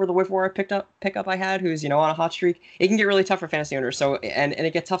guy over the waiver wire pickup I had, who's on a hot streak? It can get really tough for fantasy owners. So and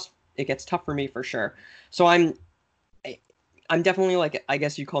it gets tough. It gets tough for me for sure. So I'm definitely, like, I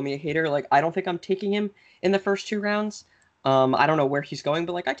guess you call me a hater. Like, I don't think I'm taking him in the first 2 rounds. I don't know where he's going,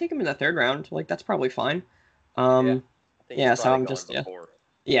 but like I take him in the 3rd round. Like, that's probably fine. So I'm just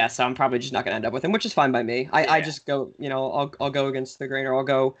so I'm probably just not going to end up with him, which is fine by me. I just go, I'll go against the grain, or I'll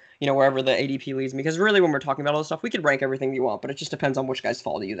go, wherever the ADP leads me. Because really, when we're talking about all this stuff, we could rank everything you want, but it just depends on which guys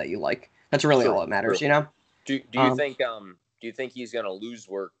fall to you that you like. That's really all that matters, Do you think he's going to lose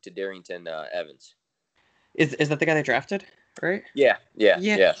work to Darrynton Evans? Is that the guy they drafted? Right? Yeah.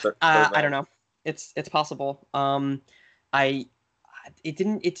 I don't know. It's possible. It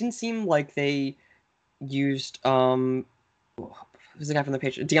didn't seem like they used who's the guy from the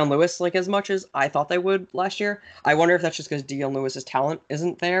Patriots? Dion Lewis, like, as much as I thought they would last year. I wonder if that's just because Dion Lewis's talent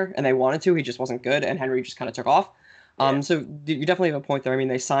isn't there and they wanted to. He just wasn't good, and Henry just kind of took off. So you definitely have a point there. I mean,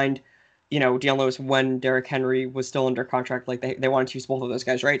 they signed, Dion Lewis when Derrick Henry was still under contract. Like, they wanted to use both of those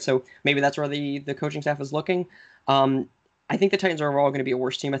guys, right? So maybe that's where the coaching staff is looking. I think the Titans are overall going to be a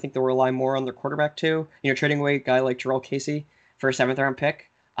worse team. I think they'll rely more on their quarterback too. Trading away a guy like Jarrell Casey for a 7th round pick.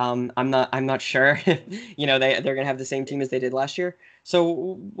 I'm not sure if they're going to have the same team as they did last year.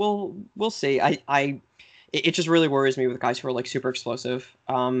 So we'll see. It just really worries me with guys who are like super explosive.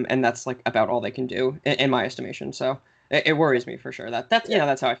 And that's like about all they can do in my estimation. So it worries me for sure.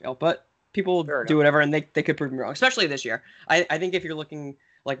 That's how I feel. But people do whatever, and they could prove me wrong, especially this year. I think if you're looking,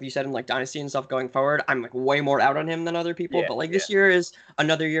 like you said, in like Dynasty and stuff going forward, I'm like way more out on him than other people. But like this year is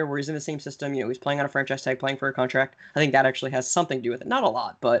another year where he's in the same system. He's playing on a franchise tag, playing for a contract. I think that actually has something to do with it. Not a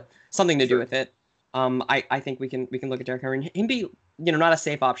lot, but something to do with it. I think we can look at Derrick Henry. Him be not a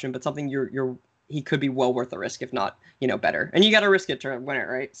safe option, but something he could be well worth the risk, if not better. And you got to risk it to win it,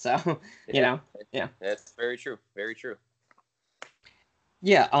 right? So yeah, that's very true. Very true.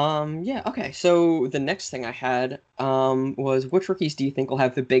 Yeah. Okay. So the next thing I had was, which rookies do you think will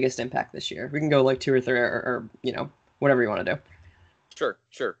have the biggest impact this year? We can go like 2 or 3 or whatever you want to do.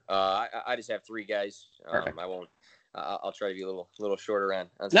 Sure. I just have 3 guys. I won't. I'll try to be a little shorter on.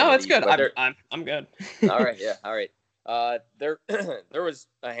 No, it's good. I'm good. All right. Yeah. All right. There was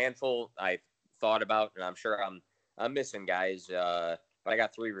a handful I thought about, and I'm sure I'm missing guys. But I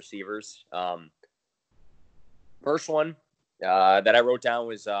got 3 receivers. First one that I wrote down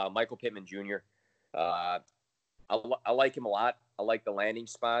was Michael Pittman Jr. I like him a lot. I like the landing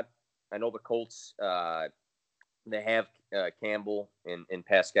spot. I know the Colts, they have Campbell and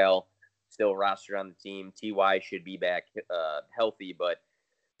Pascal still rostered on the team. T.Y. should be back healthy, but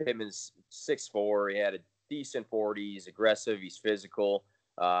Pittman's 6'4". He had a decent 40. He's aggressive. He's physical.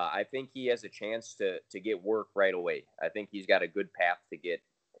 I think he has a chance to get work right away. I think he's got a good path to get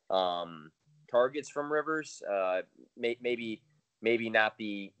targets from Rivers. Maybe not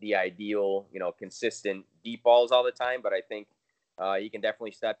the ideal, consistent deep balls all the time, but I think he can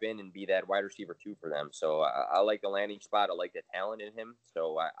definitely step in and be that wide receiver 2 for them. So I like the landing spot. I like the talent in him.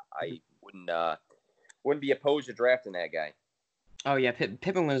 So I wouldn't be opposed to drafting that guy. Oh yeah,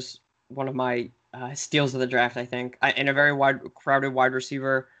 Pittman was one of my steals of the draft. I think in a very crowded wide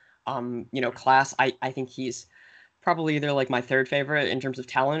receiver, class. I think he's probably either like my third favorite in terms of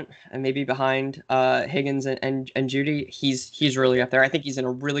talent, and maybe behind Higgins and Judy. He's really up there. I think he's in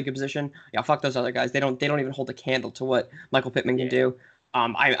a really good position. Yeah, fuck those other guys. They don't even hold a candle to what Michael Pittman can do.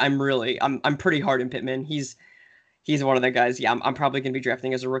 I'm pretty hard in Pittman. He's one of the guys. Yeah, I'm probably going to be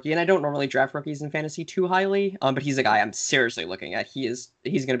drafting as a rookie, and I don't normally draft rookies in fantasy too highly. But he's a guy I'm seriously looking at. He's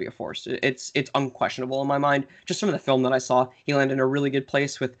going to be a force. It's unquestionable in my mind. Just from the film that I saw, he landed in a really good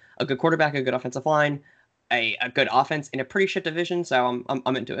place with a good quarterback, a good offensive line, a good offense in a pretty shit division. So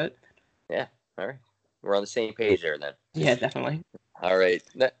I'm into it. Yeah. All right. We're on the same page there then. Yeah, definitely. All right.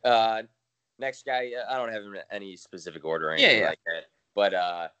 Next guy, I don't have him in any specific order or anything like that. But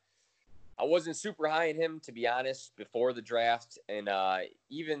I wasn't super high in him, to be honest, before the draft. And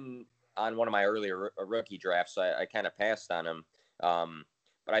even on one of my earlier rookie drafts, I kind of passed on him.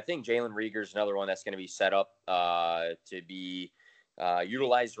 But I think Jalen Reagor is another one that's going to be set up to be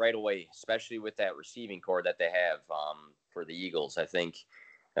utilized right away, especially with that receiving core that they have for the Eagles. I think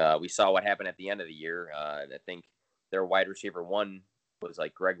we saw what happened at the end of the year. I think their wide receiver one was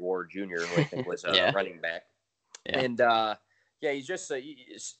like Greg Ward Jr., who I think was a running back. Yeah. And yeah, he's just a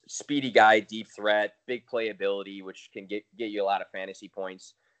speedy guy, deep threat, big playability, which can get you a lot of fantasy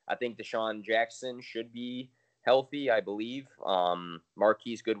points. I think Deshaun Jackson should be healthy, I believe.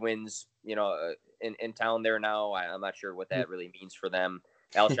 Marquise Goodwin's, in town there now. I'm not sure what that really means for them.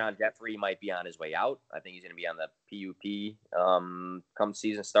 Alshon Jeffrey might be on his way out. I think he's going to be on the PUP come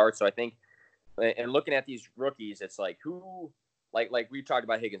season starts. So I think, and looking at these rookies, it's like who. Like we talked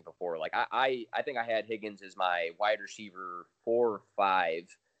about Higgins before. Like I think I had Higgins as my wide receiver 4 or 5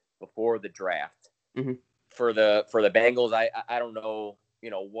 before the draft. Mm-hmm. For the Bengals, I don't know,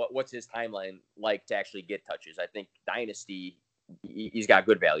 what's his timeline like to actually get touches. I think Dynasty, he's got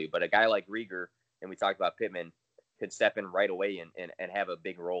good value, but a guy like Reagor, and we talked about Pittman, could step in right away and have a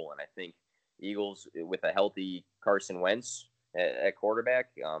big role. And I think Eagles with a healthy Carson Wentz at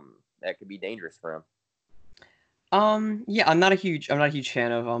quarterback, that could be dangerous for him. Yeah, I'm not a huge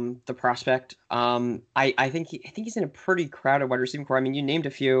fan of the prospect. I think he's in a pretty crowded wide receiving core. I mean, you named a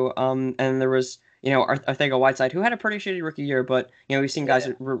few. And there was, Arcega-Whiteside, who had a pretty shitty rookie year, but we've seen guys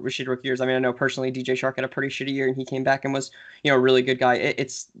with shitty rookie years. I mean, I know personally DJ Shark had a pretty shitty year, and he came back and was, a really good guy.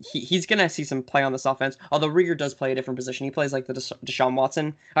 He's gonna see some play on this offense. Although Reagor does play a different position. He plays like the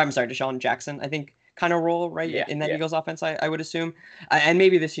Deshaun Jackson, I think, kind of role, right? In that Eagles offense, I would assume. And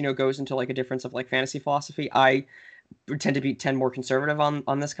maybe this, goes into like a difference of like fantasy philosophy. I tend to be more conservative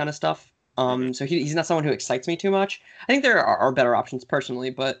on this kind of stuff. So he's not someone who excites me too much. I think there are better options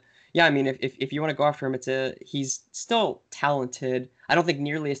personally, but yeah, I mean, if you want to go after him, he's still talented. I don't think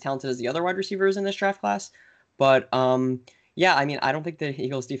nearly as talented as the other wide receivers in this draft class, but yeah, I mean, I don't think the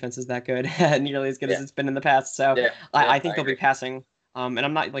Eagles defense is that good, nearly as good as it's been in the past. So I think they'll be passing. And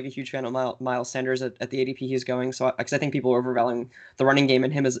I'm not like a huge fan of Miles Sanders at the ADP he's going. So because I think people are overvaluing the running game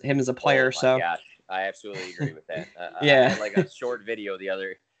and him as a player. Oh my gosh, I absolutely agree with that. I had like a short video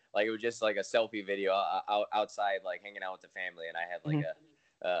it was just like a selfie video outside, like hanging out with the family, and I had like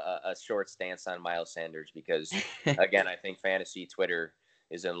a short stance on Miles Sanders because, again, I think fantasy Twitter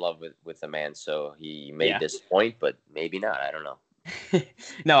is in love with the man. So he may disappoint, but maybe not. I don't know.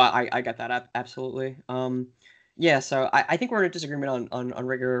 No, I got that absolutely. Yeah, so I think we're in a disagreement on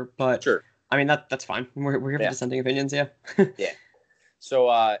Reagor, but sure. I mean that's fine. We're here for dissenting opinions, yeah. Yeah. So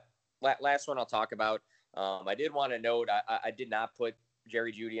last one I'll talk about. I did want to note I did not put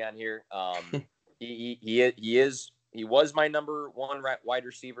Jerry Jeudy on here. He was my number 1 wide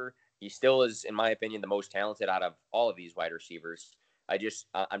receiver. He still is, in my opinion, the most talented out of all of these wide receivers. I'm just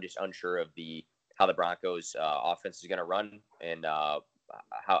unsure of how the Broncos offense is going to run and how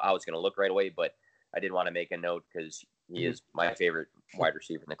it's going to look right away, but I did want to make a note because he is my favorite wide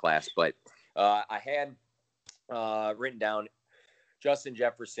receiver in the class. But I had written down Justin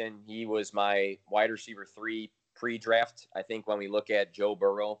Jefferson. He was my wide receiver 3 pre-draft. I think when we look at Joe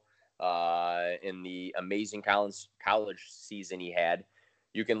Burrow in the amazing college season he had,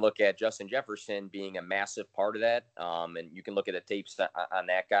 you can look at Justin Jefferson being a massive part of that. And you can look at the tapes on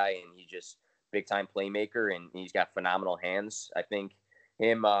that guy, and he's just big-time playmaker, and he's got phenomenal hands. I think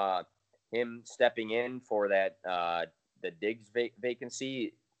him stepping in for that the Diggs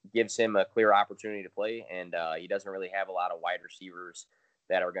vacancy gives him a clear opportunity to play, and he doesn't really have a lot of wide receivers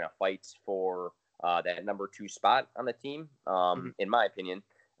that are going to fight for that number 2 spot on the team, in my opinion.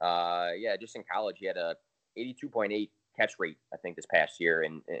 Just in college, he had a 82.8 catch rate, I think, this past year,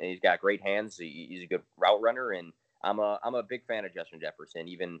 and he's got great hands. He's a good route runner, and I'm a big fan of Justin Jefferson,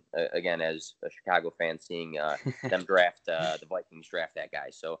 even again as a Chicago fan, seeing them draft the Vikings draft that guy.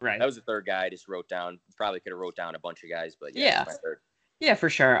 So that was the third guy I just wrote down. Probably could have wrote down a bunch of guys, but my third. Yeah,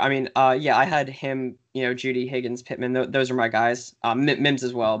 for sure. I mean, yeah, I had him, Judy, Higgins, Pittman. Those are my guys. Mims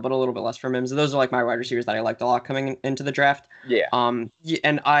as well, but a little bit less for Mims. Those are like my wide receivers that I liked a lot coming into the draft. Yeah. Yeah,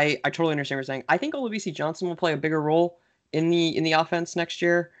 and I totally understand what you're saying. I think Olabisi Johnson will play a bigger role in the offense next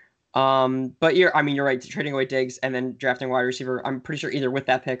year. But you're right. Trading away Diggs and then drafting wide receiver. I'm pretty sure either with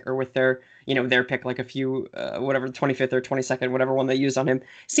that pick or with their pick, like a few, whatever, 25th or 22nd, whatever one they used on him,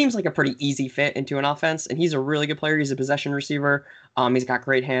 seems like a pretty easy fit into an offense. And he's a really good player. He's a possession receiver. He's got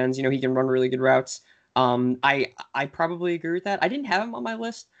great hands. He can run really good routes. I probably agree with that. I didn't have him on my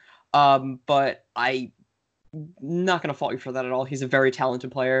list, but I not going to fault you for that at all. He's a very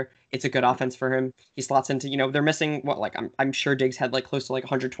talented player. It's a good offense for him. He slots into, they're missing what, like, I'm sure Diggs had like close to like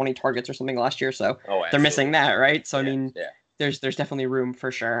 120 targets or something last year, so they're missing that, right? So I mean, there's definitely room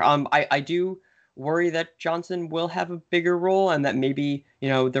for sure. I do worry that Johnson will have a bigger role and that maybe,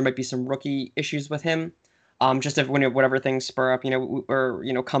 there might be some rookie issues with him. Just if whatever things spur up,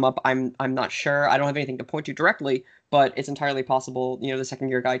 or come up, I'm not sure. I don't have anything to point to directly, but it's entirely possible, the second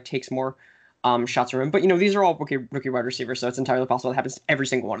year guy takes more shots from him. But these are all rookie wide receivers, so it's entirely possible it happens to every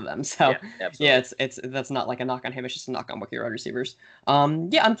single one of them. So yeah, it's that's not like a knock on him. It's just a knock on rookie wide receivers.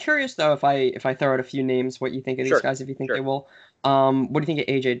 Yeah, I'm curious though if I throw out a few names, what you think of these guys, if you think they will. What do you think of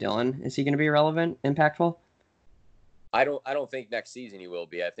AJ Dillon? Is he going to be relevant, impactful? I don't think next season he will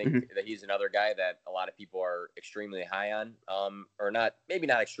be. I think that he's another guy that a lot of people are extremely high on, or not, maybe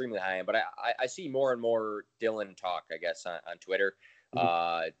not extremely high on, but I see more and more Dillon talk, I guess, on Twitter.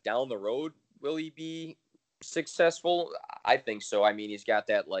 Down the road, will he be successful? I think so. I mean, he's got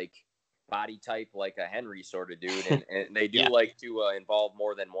that like body type like a Henry sort of dude, and they do like to involve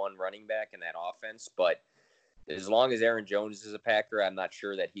more than one running back in that offense. But as long as Aaron Jones is a Packer, I'm not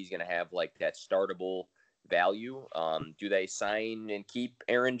sure that he's going to have like that startable value. Do they sign and keep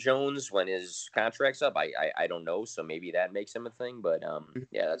Aaron Jones when his contract's up? I don't know. So maybe that makes him a thing. But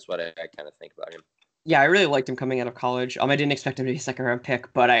yeah, that's what I kind of think about him. Yeah, I really liked him coming out of college. I didn't expect him to be a second round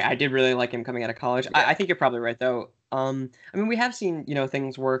pick, but I did really like him coming out of college. Yeah. I think you're probably right though. We have seen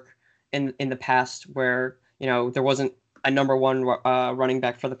things work in the past where there wasn't a number one running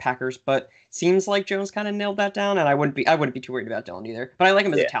back for the Packers, but seems like Jones kind of nailed that down, and I wouldn't be too worried about Dillon either. But I like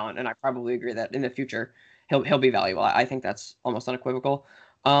him as a talent, and I probably agree that in the future he'll be valuable. I think that's almost unequivocal.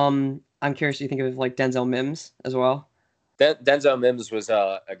 I'm curious, do you think of like Denzel Mims as well? Denzel Mims was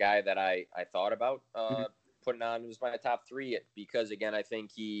a guy that I thought about putting on. It was my top 3 because, again, I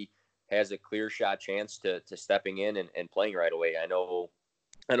think he has a clear shot chance to stepping in and playing right away. I know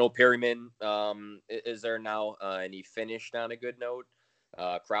Perryman is there now, and he finished on a good note.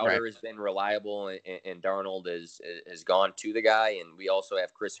 Crowder has been reliable, and Darnold has gone to the guy, and we also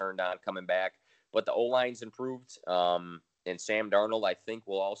have Chris Herndon coming back. But the O-line's improved, and Sam Darnold, I think,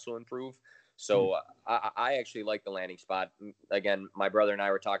 will also improve. So I actually like the landing spot. Again, my brother and I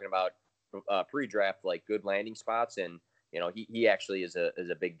were talking about pre-draft, like good landing spots, and he actually is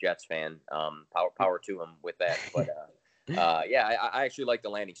a big Jets fan. Power to him with that. But yeah, I actually like the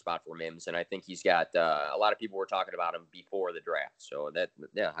landing spot for Mims, and I think he's got a lot of people were talking about him before the draft. So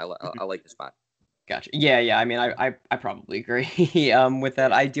I like the spot. Gotcha. Yeah. I probably agree with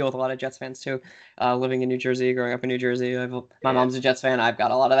that. I deal with a lot of Jets fans too. Living in New Jersey, growing up in New Jersey, my mom's a Jets fan. I've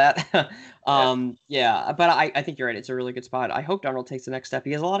got a lot of that. But I think you're right. It's a really good spot. I hope Darnold takes the next step.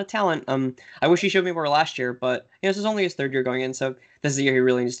 He has a lot of talent. I wish he showed me more last year, but this is only his 3rd year going in, so this is the year he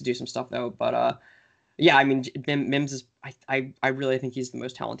really needs to do some stuff though. But yeah, Mims is. I really think he's the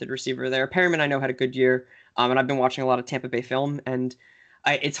most talented receiver there. Perryman, I know, had a good year, and I've been watching a lot of Tampa Bay film, and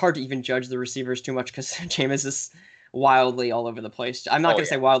it's hard to even judge the receivers too much because Jameis is wildly all over the place. I'm not going to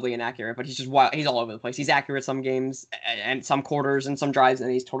say wildly inaccurate, but he's just wild. He's all over the place. He's accurate some games and some quarters and some drives, and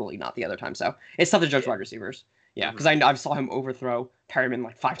he's totally not the other time. So it's tough to judge wide receivers. Yeah, because I saw him overthrow Perryman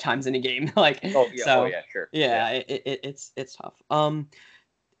like 5 times in a game. Sure. Yeah, it's tough.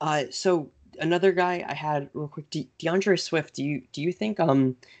 So another guy I had real quick, DeAndre Swift. Do you think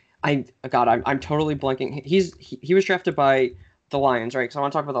I'm totally blanking. He was drafted by the Lions, right? Because I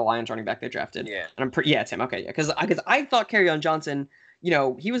want to talk about the Lions running back they drafted. Yeah. And it's him. Okay, yeah. Because I thought Kerryon Johnson,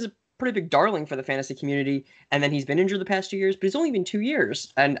 he was a pretty big darling for the fantasy community, and then he's been injured the past 2 years, but it's only been 2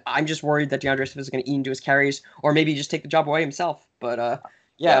 years, and I'm just worried that DeAndre Swift is going to eat into his carries, or maybe just take the job away himself. But I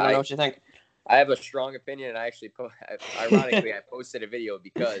don't know what you think. I have a strong opinion, and I actually, ironically, I posted a video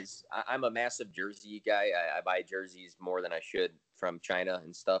because I'm a massive jersey guy. I buy jerseys more than I should from China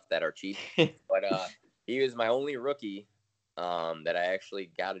and stuff that are cheap. But he was my only rookie that I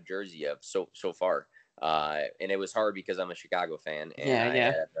actually got a jersey of so far. And it was hard because I'm a Chicago fan and I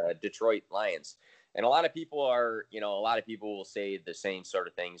had Detroit Lions. And a lot of people will say the same sort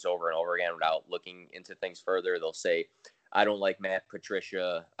of things over and over again without looking into things further. They'll say, I don't like Matt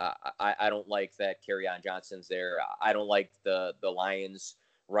Patricia. I don't like that Kerryon Johnson's there. I don't like the Lions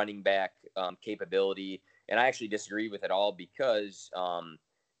running back capability. And I actually disagree with it all because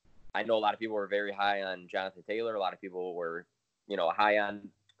I know a lot of people were very high on Jonathan Taylor. A lot of people were, high on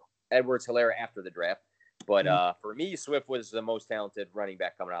Edwards-Helaire after the draft. But for me, Swift was the most talented running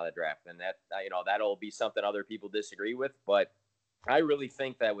back coming out of the draft. And that, that'll be something other people disagree with. But I really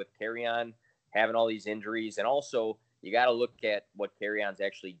think that with Kerryon having all these injuries, and also you got to look at what Kerryon's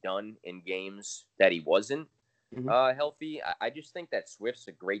actually done in games that he wasn't healthy. I just think that Swift's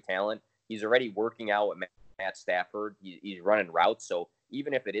a great talent. He's already working out with Matt Stafford. He's running routes. So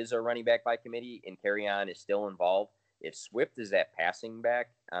even if it is a running back by committee and Kerryon is still involved, if Swift is that passing back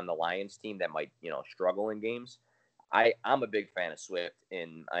on the Lions team that might, struggle in games, I'm a big fan of Swift.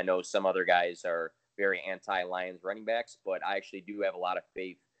 And I know some other guys are very anti-Lions running backs, but I actually do have a lot of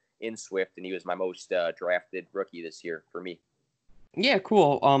faith in Swift, and he was my most drafted rookie this year for me. Yeah,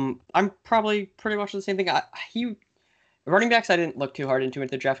 cool. I'm probably pretty much the same thing. Running backs, I didn't look too hard into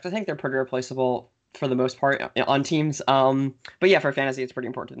the draft. I think they're pretty replaceable for the most part on teams. But yeah, for fantasy, it's pretty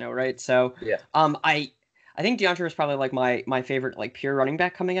important to know, right? So yeah. I think DeAndre was probably like my favorite like pure running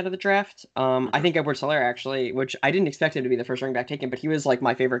back coming out of the draft. I think Edwards-Helaire actually, which I didn't expect him to be the first running back taken, but he was like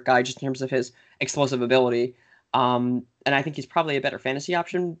my favorite guy just in terms of his explosive ability. And I think he's probably a better fantasy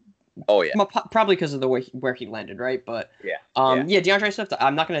option. Oh yeah, probably because of the way where he landed, right? But yeah, DeAndre Swift,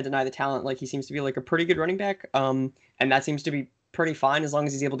 I'm not going to deny the talent. Like he seems to be like a pretty good running back. And that seems to be pretty fine as long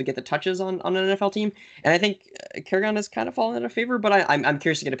as he's able to get the touches on an NFL team. And I think Kerryon has kind of fallen out of favor, but I'm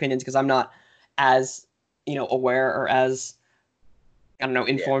curious to get opinions because I'm not as aware or as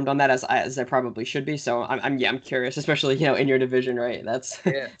informed on that as I probably should be. So I'm curious, especially in your division, right? That's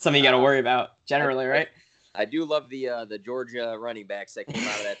something you got to worry about generally, right? I do love the Georgia running backs that came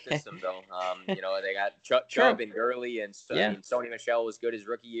out of that system, though. They got Chubb and Gurley, and Sony Michel was good his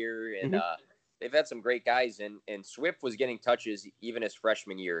rookie year, and they've had some great guys. And Swift was getting touches even his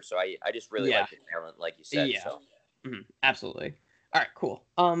freshman year, so I just really like the talent, like you said. Yeah, so. Absolutely. All right, cool.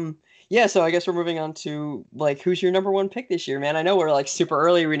 So I guess we're moving on to like who's your number one pick this year, man? I know we're like super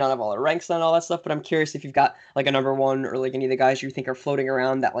early, we don't have all our ranks and all that stuff, but I'm curious if you've got like a number one or like any of the guys you think are floating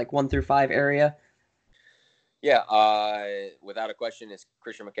around that like 1 through 5 area. Yeah, without a question, it's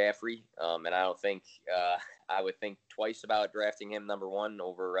Christian McCaffrey, and I don't think I would think twice about drafting him number one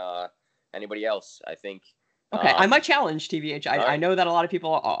over anybody else. I think. Okay, I might challenge TVH. Right. I know that a lot of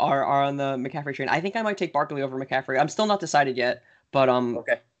people are on the McCaffrey train. I think I might take Barkley over McCaffrey. I'm still not decided yet, but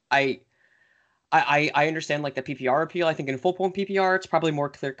okay. I understand like the PPR appeal. I think in full point PPR, it's probably more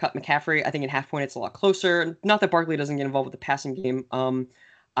clear cut McCaffrey. I think in half point, it's a lot closer. Not that Barkley doesn't get involved with the passing game.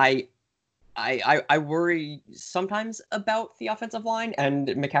 I worry sometimes about the offensive line and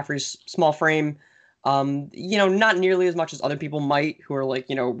McCaffrey's small frame. Not nearly as much as other people might who are like,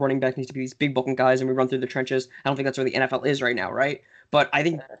 running back needs to be these big bulking guys and we run through the trenches. I don't think that's where the NFL is right now, right? But I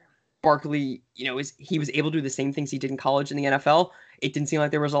think Barkley, he was able to do the same things he did in college in the NFL. It didn't seem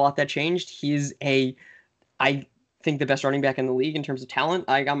like there was a lot that changed. He's I think the best running back in the league in terms of talent.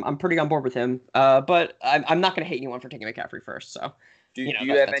 I'm pretty on board with him. But I'm not going to hate anyone for taking McCaffrey first. So do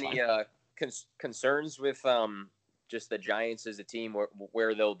you have any concerns with just the Giants as a team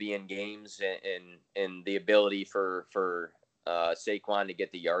where they'll be in games and the ability for Saquon to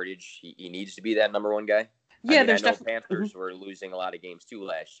get the yardage? He needs to be that number one guy. Yeah, I know Panthers were losing a lot of games too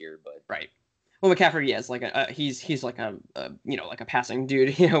last year, but right. Well, McCaffrey, is like he's like a like a passing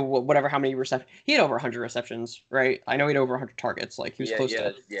dude. Whatever how many receptions he had over 100 receptions, right? I know he had over 100 targets. Like he was close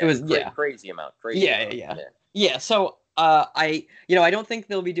to. It was crazy amount. Yeah. So I don't think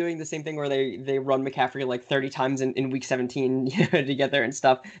they'll be doing the same thing where they run McCaffrey like 30 times in week 17 to get there and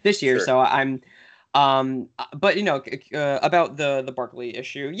stuff this year. Sure. So I'm but about the Barkley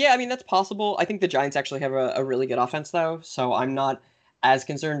issue. Yeah, I mean that's possible. I think the Giants actually have a really good offense though, so I'm not as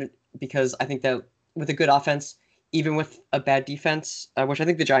concerned because I think that with a good offense, even with a bad defense, which I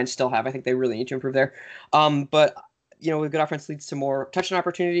think the Giants still have, I think they really need to improve there. But with good offense leads to more touchdown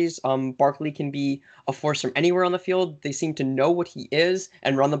opportunities. Barkley can be a force from anywhere on the field. They seem to know what he is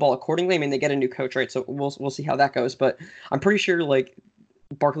and run the ball accordingly. I mean, they get a new coach, right? So we'll see how that goes. But I'm pretty sure like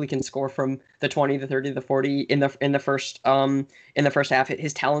Barkley can score from the 20, the 30, the 40 in the first half.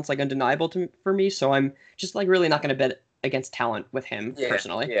 His talent's like undeniable for me. So I'm just like really not going to bet against talent with him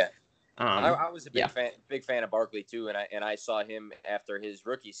personally. Yeah. I was a big fan of Barkley too, and I saw him after his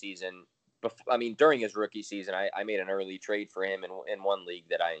rookie season. During his rookie season, I made an early trade for him in one league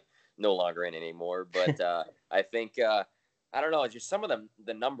that I no longer in anymore. But I think I don't know, just some of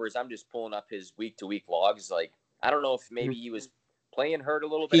the numbers. I'm just pulling up his week to week logs. Like I don't know if maybe he was playing hurt a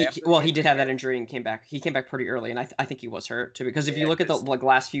little bit after? Well, he did have that injury and came back. He came back pretty early, and I think he was hurt too. Because if you look at the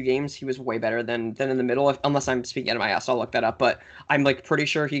last few games, he was way better than in the middle. Unless I'm speaking out of my ass, I'll look that up. But I'm like pretty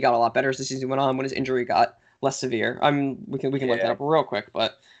sure he got a lot better as the season went on when his injury got less severe. We can look that up real quick,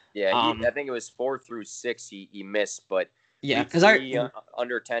 but yeah, I think it was 4 through 6 he missed, but yeah, because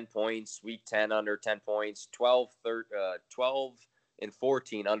under 10 points, week 10 under 10 points, 12 and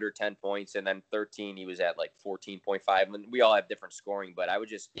 14 under 10 points, and then 13 he was at like 14.5. And we all have different scoring, but I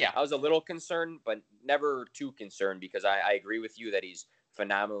was a little concerned, but never too concerned, because I agree with you that he's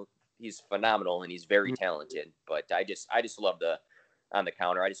phenomenal. He's phenomenal and he's very talented. But I just love on the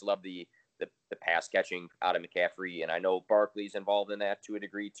counter. I just love the pass catching out of McCaffrey, and I know Barkley's involved in that to a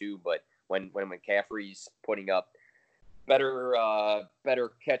degree too. But when McCaffrey's putting up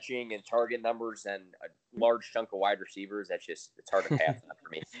better catching and target numbers than a large chunk of wide receivers, it's hard to pass on for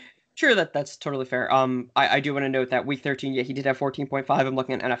me. Sure, that's totally fair. I do want to note that week 13, yeah, he did have 14.5. I'm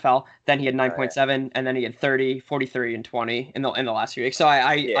looking at NFL. Then he had 9.7, and then he had 30, 43, and 20 in the last few weeks. So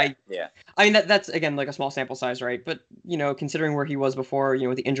I mean that's again like a small sample size, right? But considering where he was before,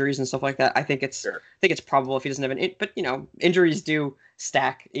 with the injuries and stuff like that, I think it's probable if he doesn't have but injuries do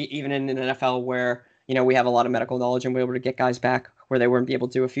stack even in an NFL where we have a lot of medical knowledge and we're able to get guys back where they weren't able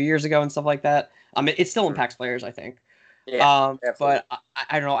to a few years ago and stuff like that. It still impacts players, I think. Yeah, but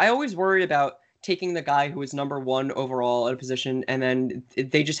I don't know. I always worry about taking the guy who was number 1 overall at a position and then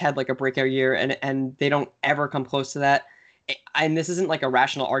they just had like a breakout year and they don't ever come close to that. And this isn't like a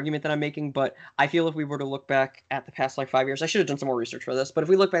rational argument that I'm making, but I feel if we were to look back at the past like 5 years, I should have done some more research for this, but if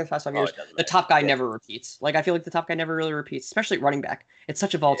we look back at the past 5 years, the top guy never repeats. Like I feel like the top guy never really repeats, especially at running back. It's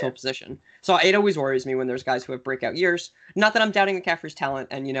such a volatile position. So it always worries me when there's guys who have breakout years. Not that I'm doubting McCaffrey's talent,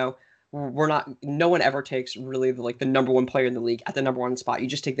 and no one ever takes really the number 1 player in the league at the number 1 spot. You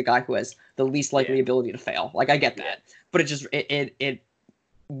just take the guy who has the least likely ability to fail. Like I get that, but it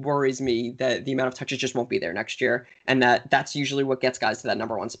worries me that the amount of touches just won't be there next year, and that's usually what gets guys to that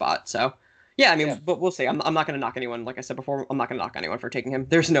number 1 spot. So yeah, I mean, but we'll see. I'm not going to knock anyone. Like I said before, I'm not going to knock anyone for taking him.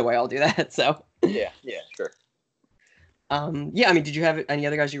 There's no way I'll do that. So yeah, sure. I mean, did you have any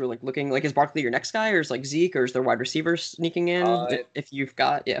other guys you were like looking like? Is Barkley your next guy, or is like Zeke, or is there wide receivers sneaking in? If you've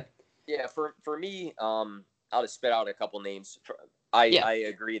got Yeah, for me, I'll just spit out a couple names. I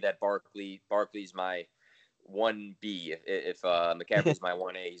agree that Barkley's my 1B. If McCaffrey's my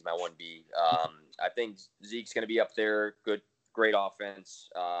 1A, he's my 1B. I think Zeke's going to be up there. Great offense,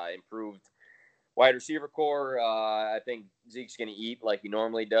 improved wide receiver core. I think Zeke's going to eat like he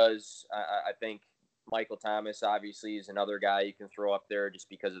normally does. I think Michael Thomas obviously is another guy you can throw up there just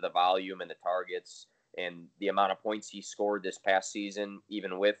because of the volume and the targets and the amount of points he scored this past season,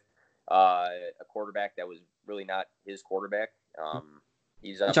 even with a quarterback that was really not his quarterback.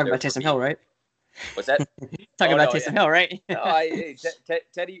 You're talking about Taysom Hill, right? What's that? Talking about Taysom Hill, right? No,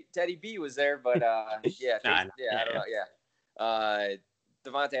 Teddy B was there, but I don't know. Yeah,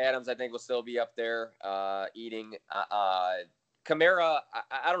 Devontae Adams, I think, will still be up there eating. Kamara,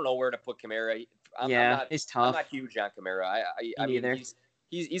 I don't know where to put Kamara. He's tough. I'm not huge on Kamara. I mean,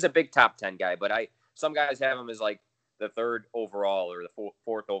 he's a big top 10 guy, but some guys have him as like the 3rd overall or the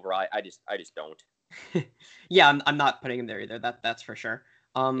 4th overall. I just don't. Yeah, I'm not putting him there either. That's for sure.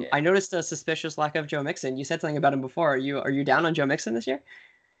 I noticed a suspicious lack of Joe Mixon. You said something about him before. Are you down on Joe Mixon this year?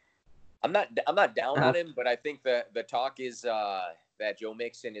 I'm not down on him, but I think the talk is that Joe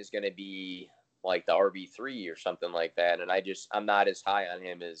Mixon is going to be like the RB3 or something like that, and I'm not as high on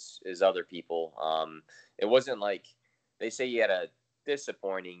him as other people. It wasn't like they say he had a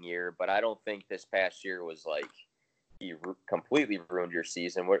disappointing year, but I don't think this past year was like he completely ruined your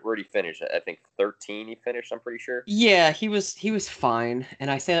season. Where did he finish? I think 13 he finished, I'm pretty sure. Yeah, he was fine. And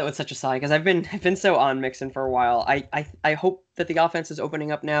I say that with such a sigh because I've been so on Mixon for a while. I hope that the offense is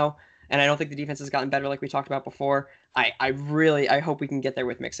opening up now, and I don't think the defense has gotten better like we talked about before. I hope we can get there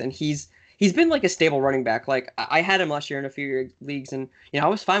with Mixon. He's been like a stable running back. Like I had him last year in a few leagues, and I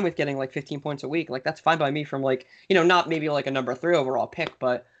was fine with getting like 15 points a week. Like that's fine by me from like not maybe like a number 3 overall pick,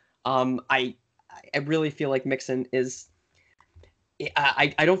 but I really feel like Mixon is.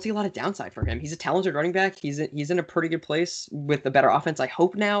 I don't see a lot of downside for him. He's a talented running back. He's in a pretty good place with a better offense. I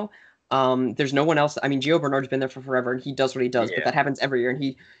hope now. There's no one else. I mean, Gio Bernard's been there for forever, and he does what he does. But that happens every year.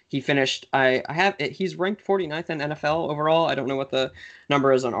 And he finished. He's ranked 49th in NFL overall. I don't know what the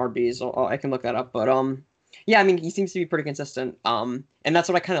number is on RBs. I can look that up. But yeah, I mean, he seems to be pretty consistent. And that's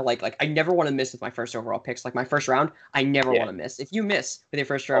what I kind of like. Like, I never want to miss with my first overall picks. Like my first round, I never want to miss. If you miss with your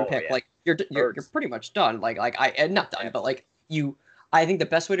first round pick, like you're pretty much done. Like I not done, but like I think the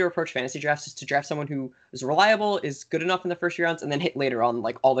best way to approach fantasy drafts is to draft someone who is reliable, is good enough in the first few rounds, and then hit later on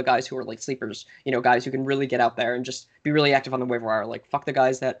like all the guys who are like sleepers, guys who can really get out there and just be really active on the waiver wire. Like fuck the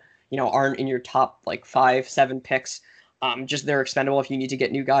guys that, aren't in your top like 5, 7 picks. Just they're expendable if you need to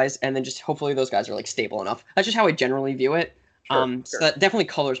get new guys, and then just hopefully those guys are like stable enough. That's just how I generally view it. Sure. So that definitely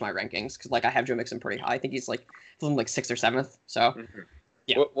colors my rankings because like I have Joe Mixon pretty high. I think he's like 6th or 7th. So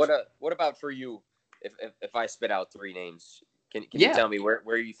yeah. What about for you? If I spit out 3 names, can you tell me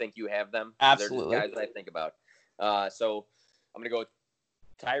where you think you have them? Absolutely. They're just guys that I think about. So I'm gonna go with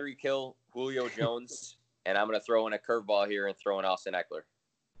Tyreek Hill, Julio Jones, and I'm gonna throw in a curveball here and throw in Austin Eckler.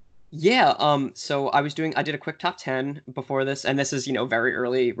 Yeah, so I did a quick top 10 before this, and this is, very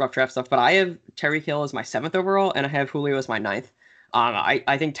early rough draft stuff, but I have Tyreek Hill as my 7th overall, and I have Julio as my 9th.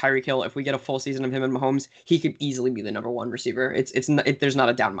 I think Tyreek Hill, if we get a full season of him and Mahomes, he could easily be the number 1 receiver. There's not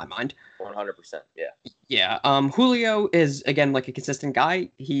a doubt in my mind. 100%, yeah. Yeah, Julio is, again, like a consistent guy.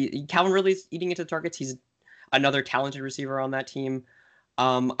 Calvin Ridley's eating into targets. He's another talented receiver on that team.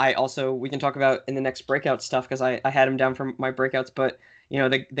 We can talk about in the next breakout stuff, because I had him down for my breakouts, but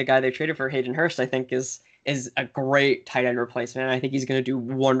the guy they traded for, Hayden Hurst, I think is a great tight end replacement. And I think he's going to do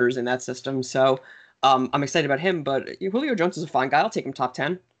wonders in that system. So I'm excited about him. But Julio Jones is a fine guy. I'll take him top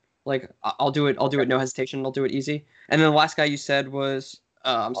 10. Like I'll do it. I'll do it no hesitation. I'll do it easy. And then the last guy you said was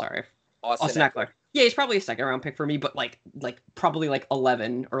Austin Eckler. Yeah, he's probably a 2nd round pick for me, but like probably like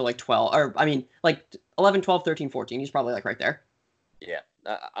 11 or like 12, or I mean like 11, 12, 13, 14. He's probably like right there. Yeah,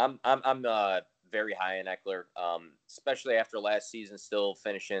 I'm very high in Eckler, especially after last season, still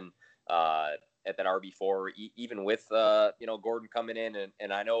finishing at that RB4, even with Gordon coming in,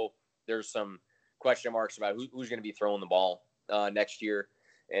 and I know there's some question marks about who's going to be throwing the ball next year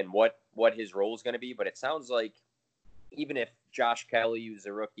and what his role is going to be. But it sounds like even if Josh Kelly, who's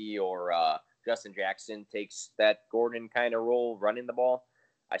a rookie, or Justin Jackson takes that Gordon kind of role running the ball,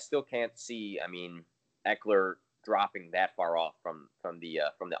 I still can't see, Eckler dropping that far off from the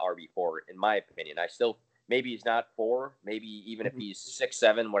RB4, in my opinion. I still, maybe he's not 4, maybe even if he's 6,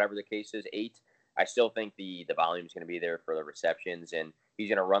 7, whatever the case is, 8, I still think the volume is going to be there for the receptions, and he's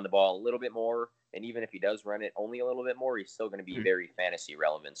going to run the ball a little bit more. And even if he does run it only a little bit more, he's still going to be very fantasy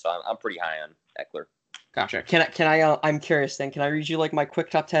relevant. So I'm pretty high on Eckler. Gotcha. Can I? I'm curious. Then can I read you like my quick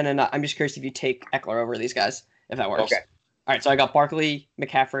top 10? And I'm just curious if you take Eckler over these guys, if that works. Okay. All right. So I got Barkley,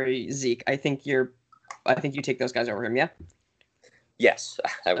 McCaffrey, Zeke. I think you take those guys over him. Yeah. Yes,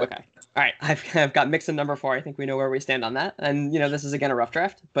 I would. Okay. All right. I've got Mixon number 4. I think we know where we stand on that. And this is again a rough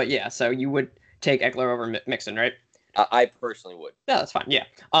draft, but yeah. So you would take Eckler over Mixon, right? I personally would. Yeah, that's fine. Yeah.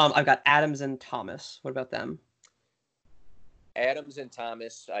 I've got Adams and Thomas. What about them? Adams and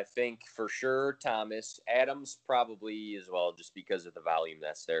Thomas, I think for sure Thomas. Adams probably as well, just because of the volume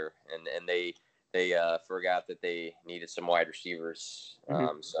that's there, and they forgot that they needed some wide receivers.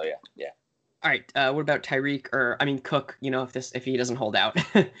 So yeah. All right. What about Tyreek Cook? If he doesn't hold out.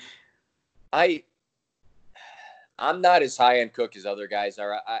 I'm not as high on Cook as other guys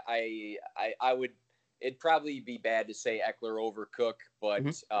are. I would. It'd probably be bad to say Eckler over Cook, but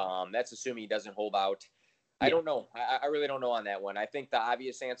that's assuming he doesn't hold out. I don't know. I really don't know on that one. I think the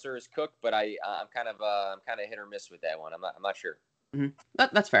obvious answer is Cook, but I'm kind of hit or miss with that one. I'm not sure.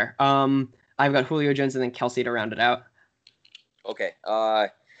 That's fair. I've got Julio Jones and then Kelsey to round it out. Okay.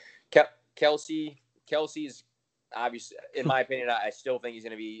 Kelsey's obviously, in my opinion, I still think he's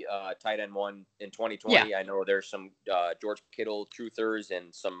going to be tight end 1 in 2020. Yeah. I know there's some George Kittle truthers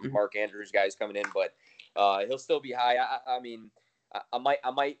and some Mark Andrews guys coming in, but he'll still be high. I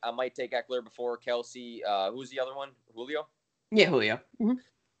might take Eckler before Kelsey. Who's the other one? Julio? Yeah, Julio.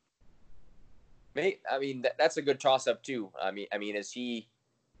 That's a good toss-up too.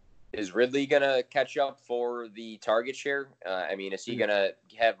 Is Ridley gonna catch up for the target share? Is he gonna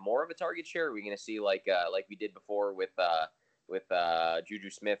have more of a target share? Are we gonna see like we did before with Juju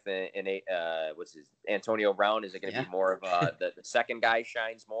Smith and Antonio Brown? Is it gonna be more of the second guy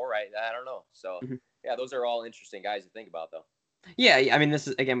shines more? I don't know. So yeah, those are all interesting guys to think about though. Yeah, this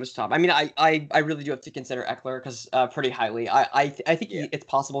is again was top. I really do have to consider Eckler because pretty highly. I think it's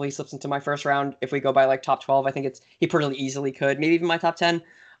possible he slips into my first round if we go by like top 12. I think he pretty easily could, maybe even my top 10.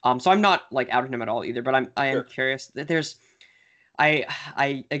 So I'm not like out on him at all either. But I am curious. I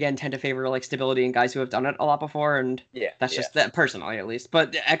again tend to favor like stability in guys who have done it a lot before, and that's just that personally at least.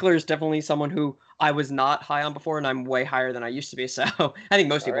 But Eckler is definitely someone who I was not high on before, and I'm way higher than I used to be. So I think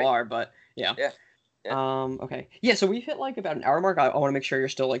most people are, but yeah. Okay. Yeah. So we've hit like about an hour mark. I want to make sure you're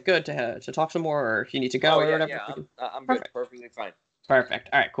still like good to talk some more, or if you need to go or whatever. I'm good. Perfectly fine. Perfect.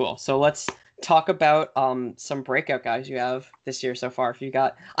 All right. Cool. So let's talk about some breakout guys you have this year so far. If you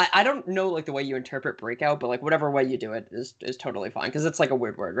got, I don't know like the way you interpret breakout, but like whatever way you do it is totally fine because it's like a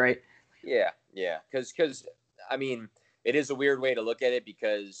weird word, right? Yeah, because I mean, it is a weird way to look at it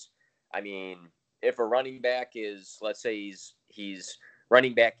because I mean, if a running back is, let's say he's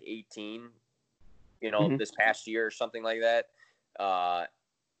running back 18, Hmm. this past year or something like that.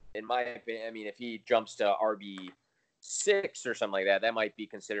 In my opinion, I mean, if he jumps to RB6 or something like that, that might be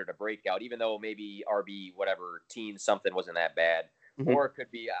considered a breakout, even though maybe RB whatever teen something wasn't that bad. Hmm. Or it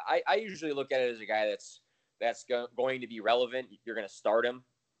could be. I usually look at it as a guy that's going to be relevant. You're going to start him,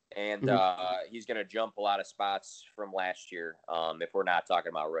 and Hmm. he's going to jump a lot of spots from last year. If we're not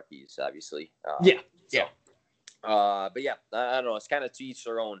talking about rookies, obviously. Yeah, So, yeah. but yeah, I don't know. It's kind of to each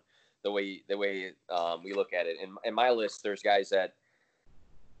their own. The way we look at it. In my list, there's guys that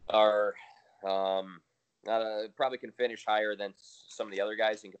are probably can finish higher than some of the other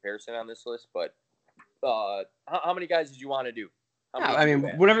guys in comparison on this list. But how many guys did you want to do? How Yeah, many I do you mean,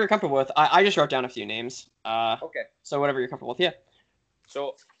 have? whatever you're comfortable with. I just wrote down a few names. Okay, So whatever you're comfortable with. Yeah,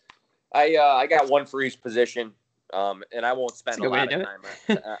 so I got one for each position, and I won't that's a spend a good way to lot do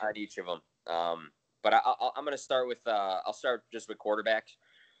of it. time on each of them. But I'm going to start with I'll start just with quarterbacks.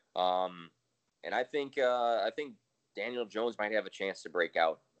 And I think Daniel Jones might have a chance to break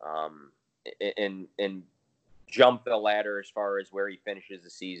out and jump the ladder as far as where he finishes the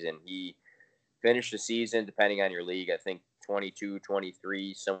season. He finished the season, depending on your league, I think 22,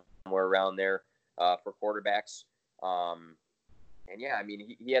 23, somewhere around there for quarterbacks. And yeah, I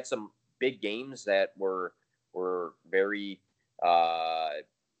mean, he had some big games that were very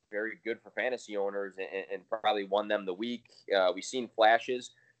very good for fantasy owners and probably won them the week. We've seen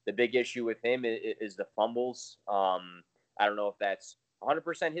flashes. The big issue with him is the fumbles. I don't know if that's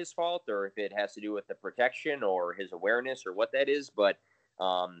 100% his fault or if it has to do with the protection or his awareness or what that is. But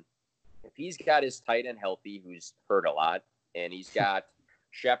if he's got his tight end healthy, who's hurt a lot, and he's got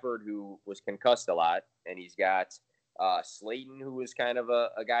Shepard, who was concussed a lot, and he's got Slayton, who was kind of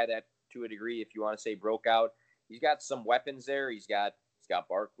a guy that, to a degree, if you want to say, broke out. He's got some weapons there. He's got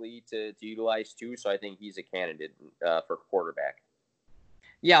Barkley to utilize too, so I think he's a candidate for quarterback.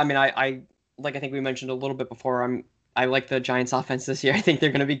 Yeah, I mean, I like I think we mentioned a little bit before. I like the Giants' offense this year. I think they're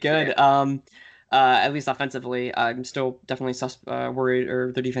going to be Yeah, good. At least offensively, I'm still definitely worried,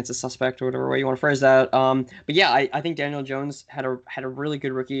 or the defense is suspect, or whatever way you want to phrase that. But yeah, I think Daniel Jones had a really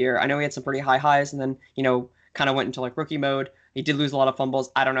good rookie year. I know he had some pretty high highs, and then kind of went into like rookie mode. He did lose a lot of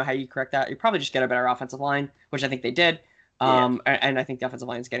fumbles. I don't know how you correct that. You probably just get a better offensive line, which I think they did. yeah, And I think the offensive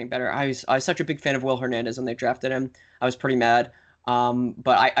line is getting better. I was such a big fan of Will Hernandez when they drafted him. I was pretty mad.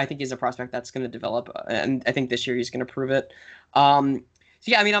 But I think he's a prospect that's going to develop, and I think this year he's going to prove it. So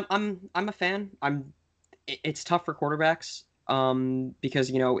yeah, I mean, I'm a fan. It's tough for quarterbacks, because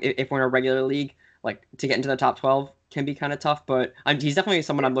if we're in a regular league, like to get into the top 12 can be kind of tough. But he's definitely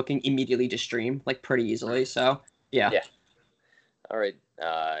someone yeah, I'm looking immediately to stream like pretty easily. So yeah. yeah. All right,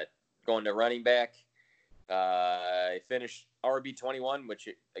 going to running back. I finished RB21, which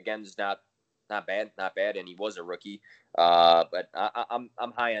again is not bad, and he was a rookie. But I'm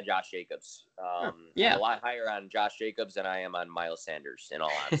high on Josh Jacobs. Huh. I'm a Yeah. lot higher on Josh Jacobs than I am on Miles Sanders, in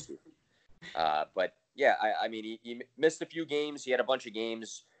all honesty. But yeah, I mean, he missed a few games. He had a bunch of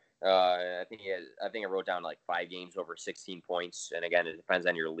games. I think I wrote down like 5 games over 16 points. And again, it depends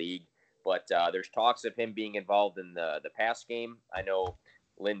on your league. But there's talks of him being involved in the pass game. I know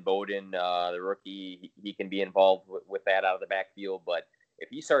Lynn Bowden, the rookie, he can be involved with that out of the backfield. But if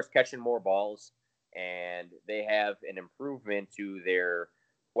he starts catching more balls and they have an improvement to their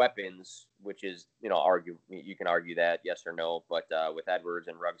weapons, which is, you can argue that yes or no, but with Edwards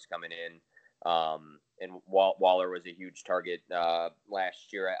and Ruggs coming in, and Waller was a huge target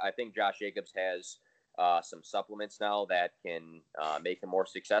last year. I think Josh Jacobs has some supplements now that can make him more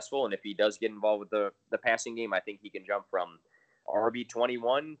successful. And if he does get involved with the passing game, I think he can jump from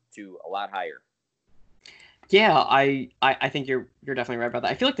RB21 to a lot higher. Yeah, I think you're definitely right about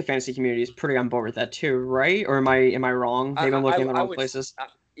that. I feel like the fantasy community is pretty on board with that too, right? Or am I wrong? Maybe I'm looking in the wrong places.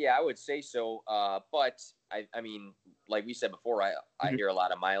 Yeah, I would say so. But I mean, like we said before, I Mhm. hear a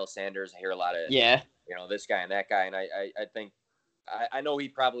lot of Miles Sanders. I hear a lot of Yeah. this guy and that guy, and I think I know he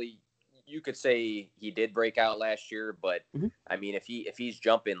probably, you could say he did break out last year, but Mhm. I mean if he's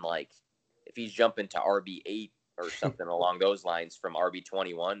jumping to RB8 or something along those lines from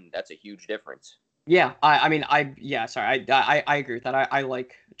RB21, that's a huge difference. Yeah, yeah, sorry, I agree with that. I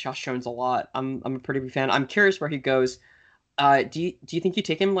like Josh Jones a lot. I'm a pretty big fan. I'm curious where he goes. Do you think you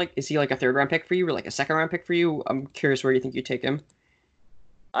take him? Like, is he like a third round pick for you, or like a second round pick for you? I'm curious where you think you take him.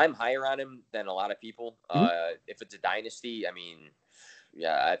 I'm higher on him than a lot of people. Mhm. If it's a dynasty, I mean,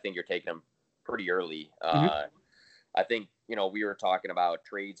 yeah, I think you're taking him pretty early. Mhm. I think, we were talking about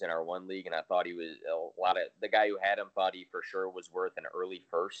trades in our one league, and I thought he was the guy who had him thought he for sure was worth an early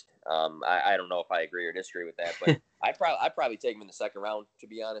first. I don't know if I agree or disagree with that, but I'd probably take him in the second round, to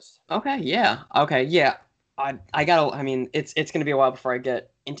be honest. Okay, yeah. Okay, yeah. I gotta. I mean, it's gonna be a while before I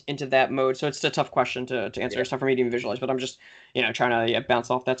get into that mode, so it's a tough question to answer. Yeah. It's tough for me to even visualize, but I'm just trying to bounce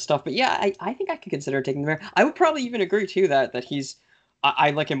off that stuff. But yeah, I think I could consider taking the mayor. I would probably even agree too that he's.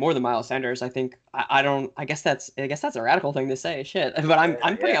 I like him more than Miles Sanders. I think I don't. I guess that's a radical thing to say. Shit, but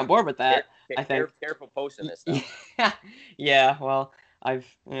I'm pretty on board with that. I think. Careful posting this stuff. Yeah, yeah. Well, I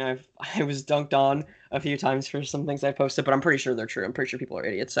was dunked on a few times for some things I posted, but I'm pretty sure they're true. I'm pretty sure people are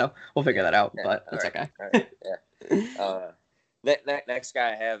idiots, so we'll figure that out. Yeah, But it's right, okay. All right, yeah. That next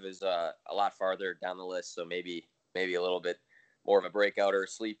guy I have is a lot farther down the list, so maybe a little bit more of a breakout or a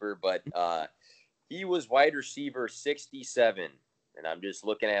sleeper. But he was wide receiver 67, and I'm just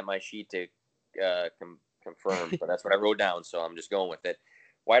looking at my sheet to confirm, but that's what I wrote down, so I'm just going with it.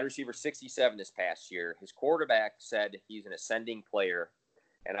 Wide receiver 67 this past year. His quarterback said he's an ascending player,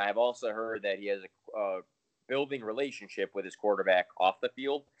 and I've also heard that he has a building relationship with his quarterback off the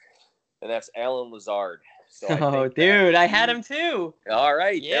field, and that's Alan Lazard. So dude, I had him too. All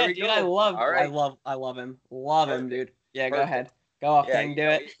right, Yeah, there we dude, go. I love him. Love him, Perfect. dude. Yeah, Perfect. go ahead. Go off, Yeah, King. Do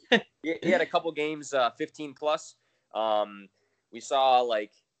it. he had a couple games, 15 plus. We saw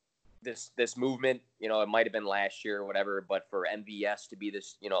like this movement, it might have been last year or whatever, but for MVS to be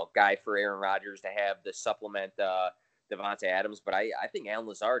this, guy for Aaron Rodgers to have the supplement Devontae Adams. But I think Alan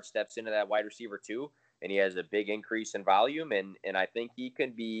Lazard steps into that wide receiver too, and he has a big increase in volume, and I think he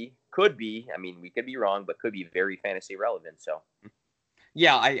could be, I mean, we could be wrong, but could be very fantasy relevant. So.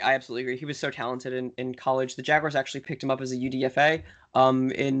 Yeah, I absolutely agree. He was so talented in college. The Jaguars actually picked him up as a UDFA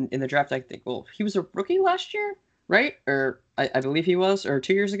in the draft. I think, well, he was a rookie last year, right? Or I believe he was, or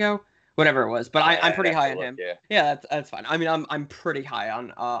 2 years ago, whatever it was. But I'm pretty high on him. Yeah, that's fine. I mean, I'm pretty high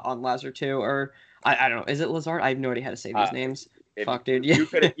on Lazard too, or I don't know. Is it Lazard? I have no idea how to say these names. Fuck, dude. Yeah.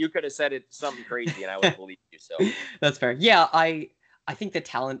 You could have said it something crazy, and I would believe you. So that's fair. Yeah, I think the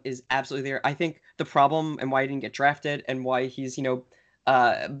talent is absolutely there. I think the problem and why he didn't get drafted and why he's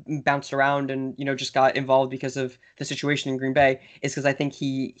bounced around and just got involved because of the situation in Green Bay is because I think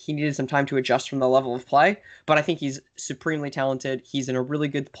he needed some time to adjust from the level of play. But I think he's supremely talented. He's in a really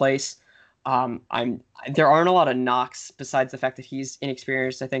good place. There aren't a lot of knocks besides the fact that he's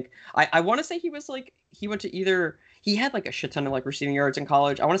inexperienced. I think I want to say he was like he went to either he had like a shit ton of like receiving yards in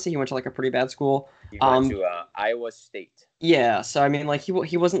college. I want to say he went to like a pretty bad school. He went to Iowa State. Yeah, so I mean like he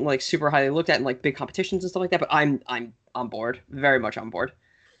wasn't like super highly looked at in like big competitions and stuff like that. But I'm on board, very much on board.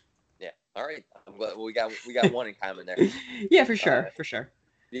 Yeah. All right. I'm glad we got one in common there. Yeah, for sure, for sure.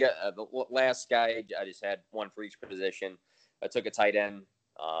 Yeah. The last guy, I just had one for each position. I took a tight end.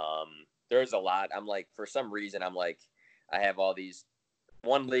 There's a lot. I'm like, for some reason, I'm like, I have all these.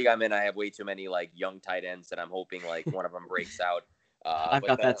 One league I'm in, I have way too many like young tight ends that I'm hoping like one of them breaks out. I've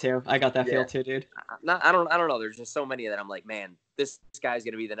got that too. I got that feel too, dude. I don't know. There's just so many that I'm like, man, this guy's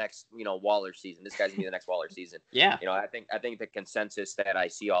gonna be the next, Waller season. This guy's gonna be the next Waller season. Yeah. I think the consensus that I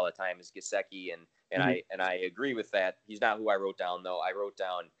see all the time is Gesicki, and I agree with that. He's not who I wrote down though. I wrote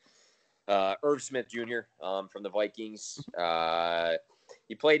down Irv Smith Jr. From the Vikings.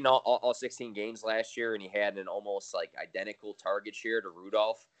 He played in all 16 games last year, and he had an almost like identical target share to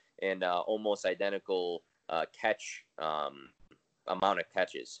Rudolph and almost identical catch amount of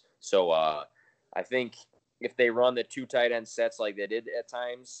catches. So I think if they run the two tight end sets like they did at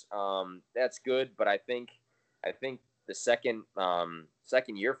times, that's good. But I think the second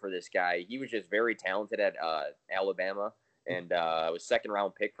year for this guy, he was just very talented at Alabama, and was second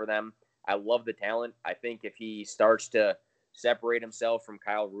round pick for them. I love the talent. I think if he starts to separate himself from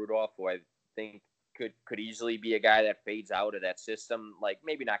Kyle Rudolph, who I think could easily be a guy that fades out of that system, like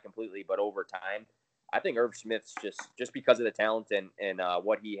maybe not completely, but over time. I think Irv Smith's just because of the talent and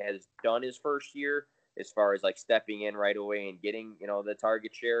what he has done his first year as far as like stepping in right away and getting, the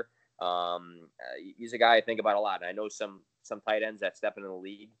target share. He's a guy I think about a lot. And I know some tight ends that step into the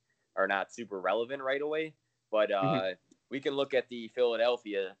league are not super relevant right away, but we can look at the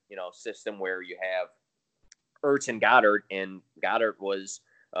Philadelphia, system where you have Ertz and Goddard was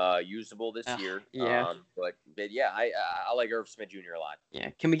usable this year. Yeah. But yeah, I like Irv Smith Jr. a lot. Yeah.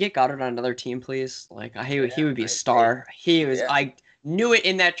 Can we get Goddard on another team, please? Like he would be a star. He was. Yeah. I knew it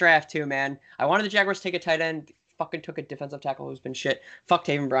in that draft too, man. I wanted the Jaguars to take a tight end. Fucking took a defensive tackle who's been shit. Fuck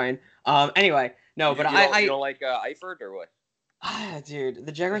Taven Bryan. Anyway, no, you don't like Eifert or what? Dude,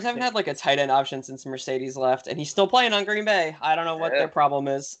 the Jaguars haven't had like a tight end option since Mercedes left, and he's still playing on Green Bay. I don't know what their problem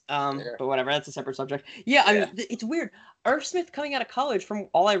is, but whatever. That's a separate subject. Yeah, I mean, it's weird. Irv Smith coming out of college, from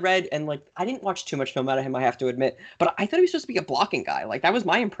all I read, and like I didn't watch too much film out of him, I have to admit, but I thought he was supposed to be a blocking guy. Like that was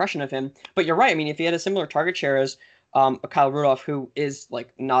my impression of him. But you're right. I mean, if he had a similar target share as Kyle Rudolph, who is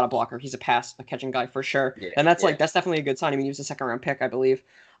like not a blocker, he's a catching guy for sure, Yeah, and that's yeah. like that's definitely a good sign. I mean, he was a second round pick, I believe.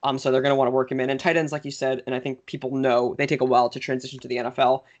 So they're going to want to work him in. And tight ends, like you said, and I think people know, they take a while to transition to the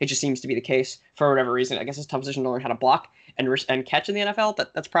NFL. It just seems to be the case for whatever reason. I guess it's a tough position to learn how to block and catch in the NFL.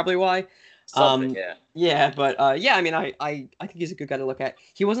 That's probably why. Something, yeah. Yeah, but yeah, I mean, I think he's a good guy to look at.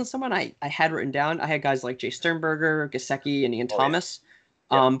 He wasn't someone I had written down. I had guys like Jay Sternberger, Gesicki, and Ian Thomas.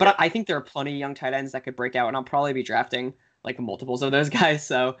 Yeah. But I think there are plenty of young tight ends that could break out, and I'll probably be drafting like multiples of those guys.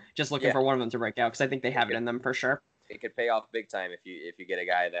 So just looking for one of them to break out because I think they have it in them for sure. It could pay off big time if you get a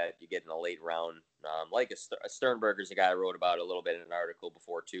guy that you get in a late round, like a Sternberger's a guy I wrote about a little bit in an article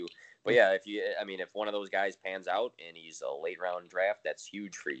before too. But yeah, if one of those guys pans out and he's a late round draft, that's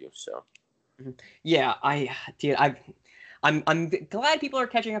huge for you. So yeah, I'm glad people are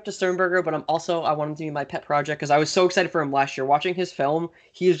catching up to Sternberger, but I want him to be my pet project because I was so excited for him last year. Watching his film,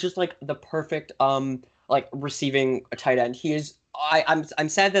 he is just like the perfect like receiving a tight end. He is. I'm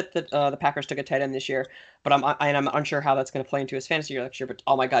sad that the Packers took a tight end this year, but I'm unsure how that's going to play into his fantasy year next year. But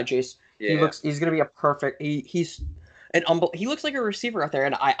oh my God, Jace, he's going to be a perfect. He looks like a receiver out there,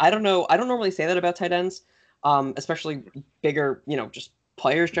 and I don't know. I don't normally say that about tight ends, especially bigger, just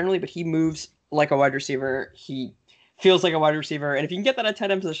players generally. But he moves like a wide receiver. He feels like a wide receiver, and if you can get that at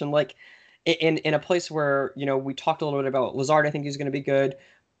tight end position, like in a place where we talked a little bit about Lazard, I think he's going to be good,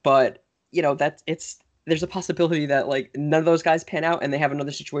 but there's a possibility that like none of those guys pan out and they have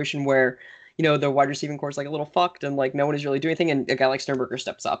another situation where, the wide receiving core is like a little fucked and like no one is really doing anything and a guy like Sternberger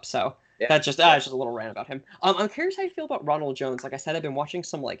steps up. So that's just a little rant about him. I'm curious how you feel about Ronald Jones. Like I said, I've been watching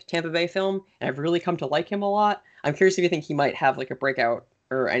some like Tampa Bay film and I've really come to like him a lot. I'm curious if you think he might have like a breakout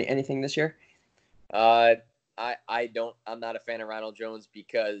or anything this year. I'm not a fan of Ronald Jones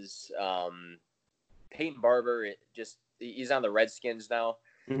because Peyton Barber, he's on the Redskins now.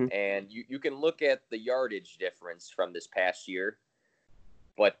 Mm-hmm. And you can look at the yardage difference from this past year,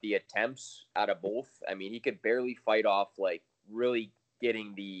 but the attempts out of both, I mean, he could barely fight off like really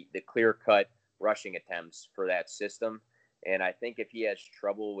getting the clear-cut rushing attempts for that system. And I think if he has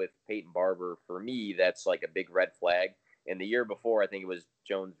trouble with Peyton Barber, for me, that's like a big red flag. And the year before, I think it was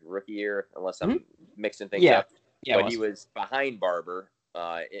Jones' rookie year, unless I'm mixing things up. Yeah, but he was behind Barber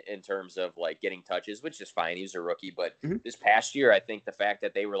in terms of like getting touches, which is fine. He was a rookie, but this past year, I think the fact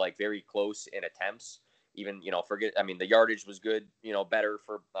that they were like very close in attempts, even, the yardage was good, better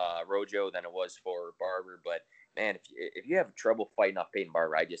for Rojo than it was for Barber. But man, if you have trouble fighting off Peyton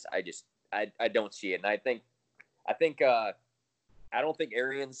Barber, I don't see it. And I don't think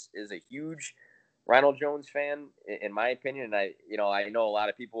Arians is a huge Ronald Jones fan, in my opinion. And I know a lot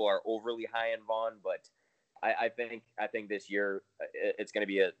of people are overly high on Vaughn, but I think this year it's going to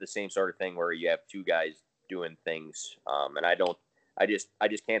be the same sort of thing where you have two guys doing things, and I just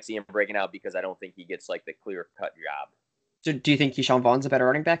can't see him breaking out because I don't think he gets like the clear cut job. So do you think Keyshawn Vaughn's a better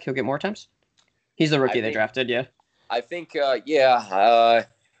running back? He'll get more attempts. He's the rookie they drafted, yeah. I think, I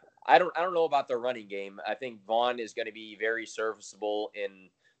don't know about the running game. I think Vaughn is going to be very serviceable in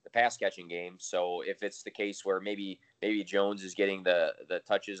the pass catching game. So if it's the case where maybe Jones is getting the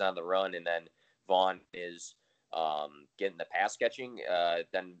touches on the run and then Vaughn is getting the pass catching,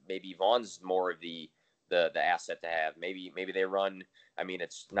 then maybe Vaughn's more of the asset to have. Maybe they run. I mean,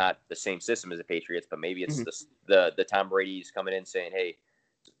 it's not the same system as the Patriots, but maybe it's the Tom Brady's coming in saying, "Hey,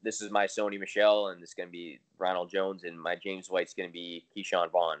 this is my Sony Michel, and it's going to be Ronald Jones, and my James White's going to be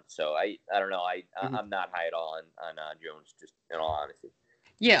Keyshawn Vaughn." So I don't know. I'm not high at all on Jones, just in all honesty.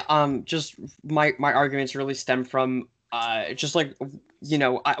 Yeah. Just my arguments really stem from just like,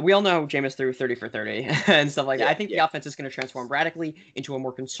 we all know Jameis threw 30 for 30 and stuff like that. I think the offense is going to transform radically into a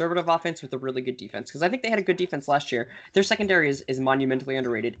more conservative offense with a really good defense, because I think they had a good defense last year. Their secondary is monumentally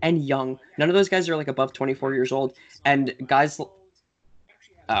underrated and young. None of those guys are like above 24 years old. And guys...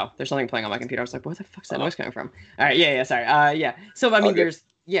 Oh, there's something playing on my computer. I was like, where the fuck's that noise coming from? All right, yeah, sorry. So, I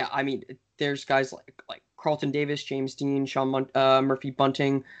mean, there's guys like Carlton Davis, James Dean, Sean Murphy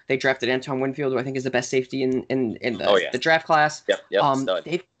Bunting. They drafted Antoine Winfield, who I think is the best safety in the draft class.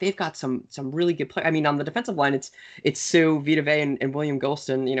 Yep. They've got some really good play. I mean, on the defensive line, it's Sue, Vita Vea, and William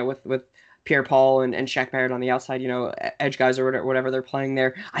Golston, with Pierre-Paul and Shaq Barrett on the outside, edge guys or whatever they're playing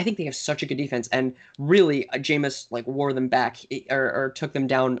there. I think they have such a good defense, and really, Jameis wore them back or took them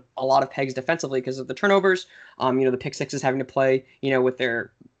down a lot of pegs defensively because of the turnovers. The pick sixes having to play, with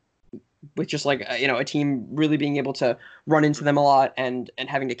their with just like a team really being able to run into them a lot and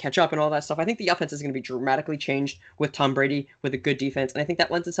having to catch up and all that stuff. I think the offense is going to be dramatically changed with Tom Brady with a good defense, and I think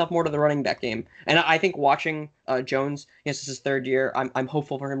that lends itself more to the running back game. And I think watching Jones, yes, this is his third year. I'm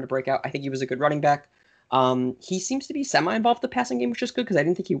hopeful for him to break out. I think he was a good running back. He seems to be semi-involved in the passing game, which is good because I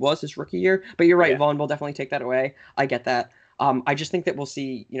didn't think he was his rookie year. But you're right, Yeah. Vaughn will definitely take that away. I get that. I just think that we'll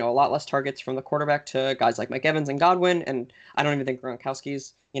see, a lot less targets from the quarterback to guys like Mike Evans and Godwin, and I don't even think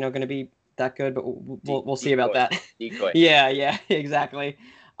Gronkowski's, going to be that good, but we'll see about Decoy. that. Decoy. Yeah, exactly.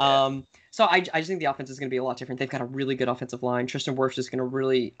 Yeah. So I just think the offense is going to be a lot different. They've got a really good offensive line. Tristan Wirfs is going to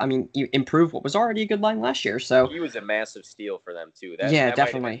really, improve what was already a good line last year. So He was a massive steal for them too. That yeah, that might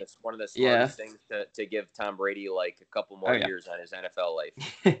have been definitely. one of the Yeah. smartest things to give Tom Brady like a couple Oh more yeah. years on his NFL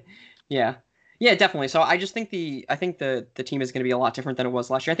life. Yeah. Yeah, definitely. So I just think the team is going to be a lot different than it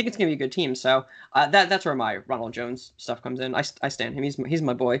was last year. I think it's going to be a good team. So that's where my Ronald Jones stuff comes in. I stand him. He's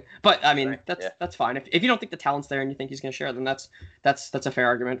my boy. But I mean Right. that's Yeah. that's fine. If you don't think the talent's there and you think he's going to share, then that's a fair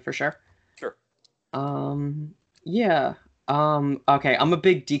argument for sure. Sure. Yeah. Okay. I'm a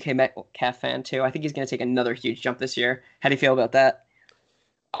big DK Metcalf fan too. I think he's going to take another huge jump this year. How do you feel about that?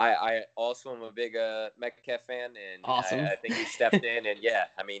 I also am a big Metcalf fan, and Awesome. I think he stepped in, and yeah,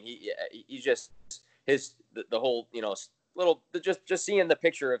 I mean he's just the whole little just seeing the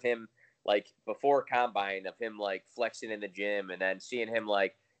picture of him like before combine of him like flexing in the gym, and then seeing him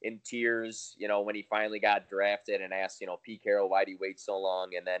like in tears, when he finally got drafted and asked Pete Carroll why did he wait so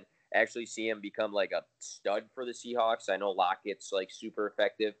long, and then actually see him become like a stud for the Seahawks. I know Lockett's like super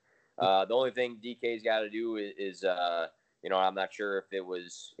effective. The only thing DK's got to do is I'm not sure if it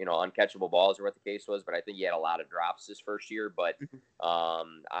was, uncatchable balls or what the case was, but I think he had a lot of drops this first year. But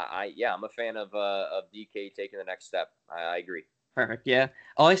I'm a fan of DK taking the next step. I agree. Perfect. Yeah.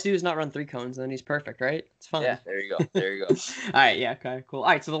 All he has to do is not run three cones, and then he's perfect, right? It's fine. Yeah, there you go. There you go. All right. Yeah. Okay. Cool. All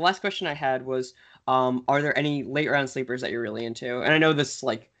right. So the last question I had was, are there any late round sleepers that you're really into? And I know this,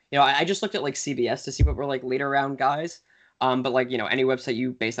 like, I just looked at like CBS to see what were like later round guys. But like, any website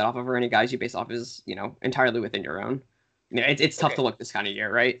you base that off of or any guys you base off is, entirely within your own. It's tough Okay. to look this kind of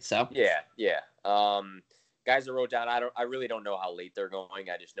year, right? So Yeah. Guys I wrote down, I really don't know how late they're going.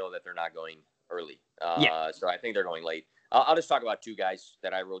 I just know that they're not going early. Yeah. So I think they're going late. I'll just talk about two guys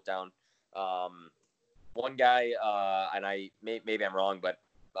that I wrote down. One guy, and maybe I'm wrong, but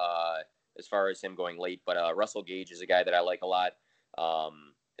as far as him going late, but Russell Gage is a guy that I like a lot.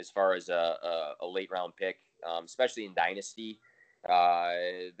 As far as a late round pick, especially in Dynasty,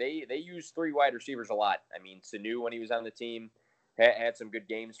 they use three wide receivers a lot. I mean, Sanu when he was on the team had some good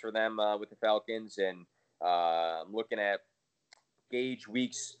games for them with the Falcons, and I'm looking at Gage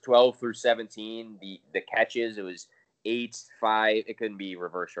weeks 12 through 17. The catches, it was 8-5. It couldn't be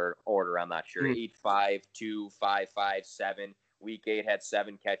reverse order. I'm not sure. 8-5, 2, 5, 5, 7. Week 8 had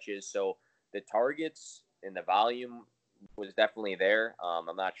 7 catches. So the targets and the volume was definitely there.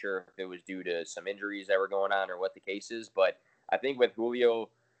 I'm not sure if it was due to some injuries that were going on or what the case is, but I think with Julio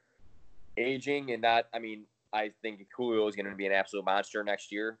aging and not, I mean, I think Julio is going to be an absolute monster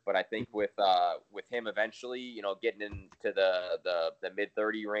next year, but I think with him eventually, getting into the mid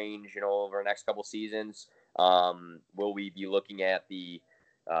 30 range, over the next couple seasons, will we be looking at the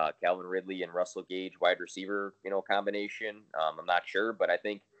Calvin Ridley and Russell Gage wide receiver, combination? I'm not sure, but I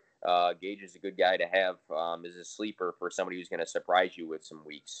think Gage is a good guy to have as a sleeper for somebody who's going to surprise you with some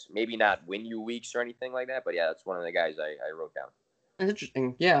weeks. Maybe not win you weeks or anything like that, but yeah, that's one of the guys I wrote down. That's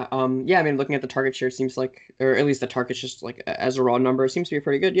interesting. Yeah. Yeah. I mean, looking at the target share seems like, or at least the targets just like as a raw number seems to be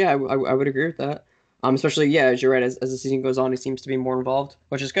pretty good. Yeah, I would agree with that. Especially yeah, as you're right, as the season goes on, he seems to be more involved,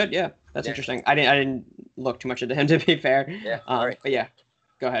 which is good. Yeah, that's Yeah. interesting. I didn't look too much into him to be fair. Yeah. All right. But yeah,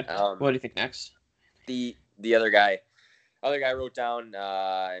 go ahead. What do you think next? The other guy wrote down.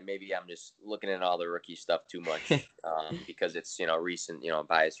 Maybe I'm just looking at all the rookie stuff too much because it's recent,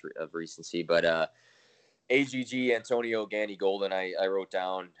 bias of recency, but. AGG, Antonio Gandy-Golden, I wrote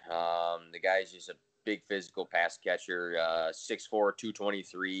down. The guy's just a big physical pass catcher, 6'4",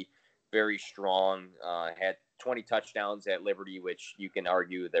 223, very strong. Had 20 touchdowns at Liberty, which you can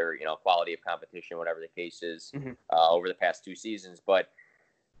argue their quality of competition, whatever the case is, over the past 2 seasons. But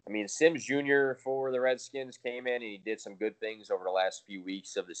I mean, Sims Jr. for the Redskins came in and he did some good things over the last few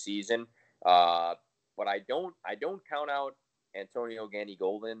weeks of the season. But I don't count out Antonio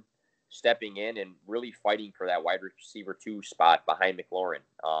Gandy-Golden stepping in and really fighting for that wide receiver 2 spot behind McLaurin.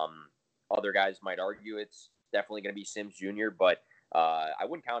 Other guys might argue it's definitely going to be Sims Jr., but I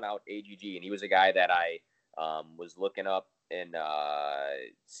wouldn't count out AGG. And he was a guy that I was looking up and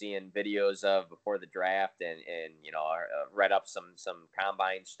seeing videos of before the draft and read up some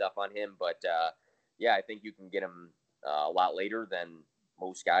combine stuff on him. But yeah, I think you can get him a lot later than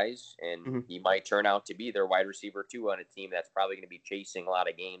most guys, and he might turn out to be their wide receiver 2 on a team that's probably going to be chasing a lot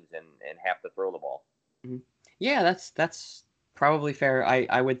of games and have to throw the ball. Yeah, that's probably fair.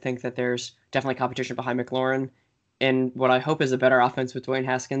 I would think that there's definitely competition behind McLaurin in what I hope is a better offense with Dwayne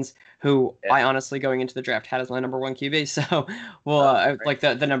Haskins, who I honestly going into the draft had as my number 1 QB. So, like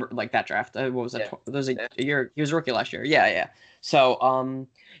the number, like that draft, what was that? There was a year, he was a rookie last year. Yeah. So,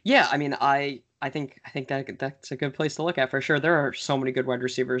 yeah, I mean, I think that's a good place to look at for sure. There are so many good wide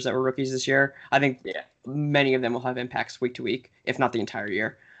receivers that were rookies this year. I think many of them will have impacts week to week, if not the entire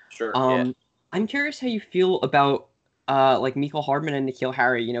year. Sure. I'm curious how you feel about like Mecole Hardman and N'Keal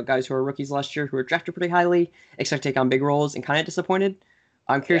Harry, guys who were rookies last year who were drafted pretty highly, expect to take on big roles and kind of disappointed.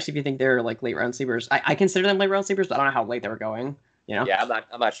 I'm curious if you think they're like late round sleepers. I consider them late round sleepers, but I don't know how late they were going. Yeah,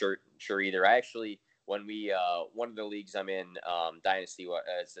 I'm not sure either. I actually, when we one of the leagues I'm in, Dynasty,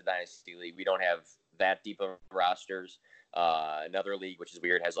 it's the Dynasty League. We don't have that deep of rosters. Another league, which is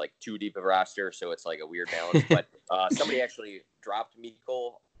weird, has like 2 deep of roster, so it's like a weird balance. But somebody actually dropped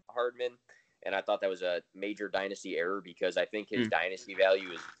Mecole Hardman. And I thought that was a major dynasty error because I think his dynasty value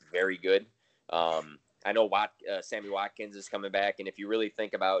is very good. I know Sammy Watkins is coming back, and if you really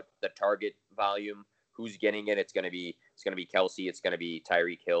think about the target volume, who's getting it? It's going to be Kelsey. It's going to be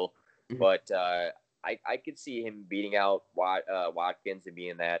Tyreek Hill. But I could see him beating out Watkins and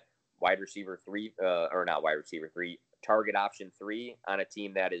being that wide receiver 3, or not wide receiver 3, target option 3 on a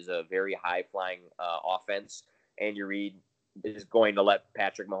team that is a very high flying offense. Andy Reid is going to let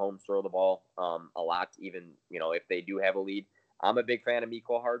Patrick Mahomes throw the ball a lot, even, if they do have a lead. I'm a big fan of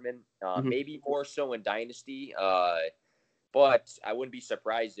Mecole Hardman, maybe more so in Dynasty, but I wouldn't be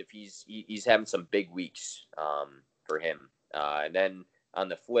surprised if he's having some big weeks for him. And then on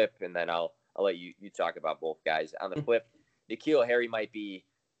the flip, and then I'll let you talk about both guys. On the flip, N'Keal Harry might be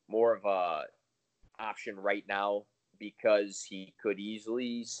more of a option right now because he could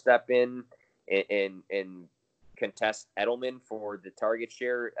easily step in and contest Edelman for the target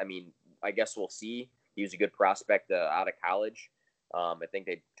share. I mean, I guess we'll see. He was a good prospect out of college. I think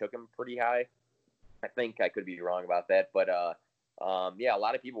they took him pretty high. I think I could be wrong about that, but yeah, a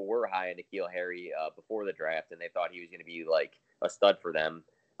lot of people were high on N'Keal Harry before the draft, and they thought he was going to be like a stud for them.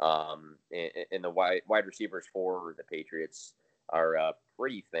 And the wide receivers for the Patriots are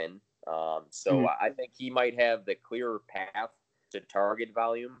pretty thin. So I think he might have the clearer path to target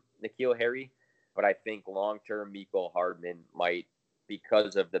volume, N'Keal Harry. But I think long-term Mecole Hardman might,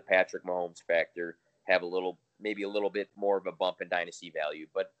 because of the Patrick Mahomes factor, have maybe a little bit more of a bump in dynasty value.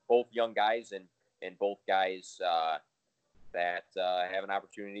 But both young guys and both guys that have an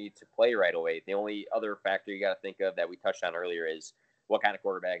opportunity to play right away. The only other factor you got to think of that we touched on earlier is what kind of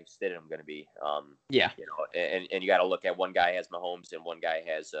quarterback is Stidham going to be. And you got to look at one guy has Mahomes and one guy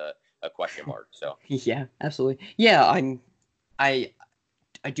has a question mark. So yeah, absolutely. Yeah, I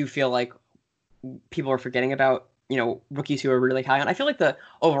do feel like people are forgetting about, rookies who are really high on. I feel like the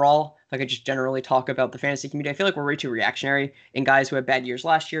overall, if I could just generally talk about the fantasy community, I feel like we're way too reactionary. In guys who had bad years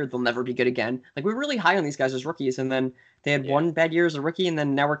last year, they'll never be good again. Like, we're really high on these guys as rookies, and then they had one bad year as a rookie, and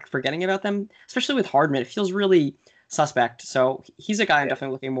then now we're forgetting about them. Especially with Hardman, it feels really suspect. So he's a guy I'm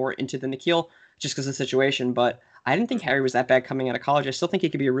definitely looking more into than N'Keal, just because of the situation. But I didn't think Harry was that bad coming out of college. I still think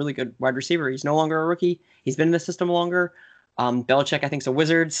he could be a really good wide receiver. He's no longer a rookie. He's been in the system longer. Belichick, I think, is a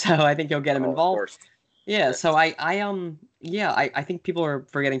wizard, so I think he'll get him involved. Yeah, so I think people are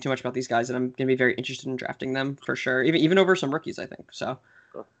forgetting too much about these guys, and I'm gonna be very interested in drafting them for sure, even over some rookies, I think. So,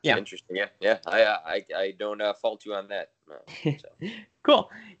 yeah, interesting. Yeah. I don't fault you on that. No, so. Cool.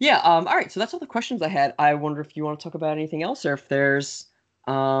 Yeah. All right. So that's all the questions I had. I wonder if you want to talk about anything else, or if there's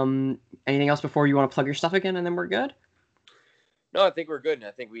anything else before you want to plug your stuff again, and then we're good. No, I think we're good. And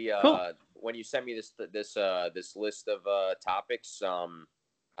I think we cool. When you sent me this list of topics,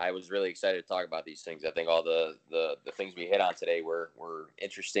 I was really excited to talk about these things. I think all the things we hit on today were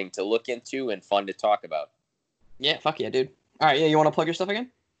interesting to look into and fun to talk about. Yeah, fuck yeah, dude. All right, yeah, you want to plug your stuff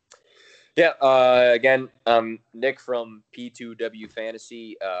again? Yeah, again, Nick from P2W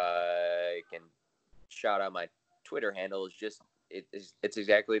Fantasy. I can shout out my Twitter handle. It's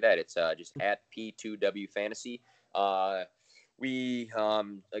exactly that. It's just at P2W Fantasy. We,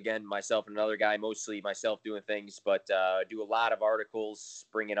 again, myself and another guy, mostly myself doing things, but do a lot of articles,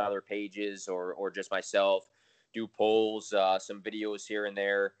 bring in other pages or just myself, do polls, some videos here and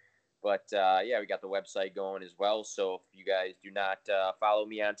there. But, yeah, we got the website going as well. So if you guys do not follow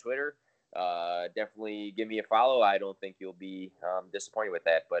me on Twitter, definitely give me a follow. I don't think you'll be disappointed with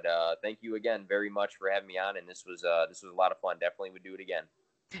that. But thank you again very much for having me on. And this was a lot of fun. Definitely would do it again.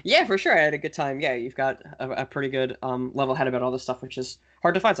 Yeah, for sure. I had a good time. Yeah, you've got a pretty good level head about all this stuff, which is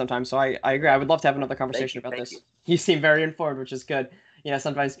hard to find sometimes. So I agree. I would love to have another conversation about this. You seem very informed, which is good.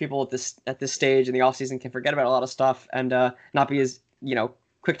 sometimes people at this stage in the off season can forget about a lot of stuff and not be as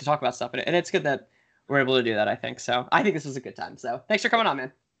quick to talk about stuff. And it's good that we're able to do that, I think. So I think this was a good time. So thanks for coming on,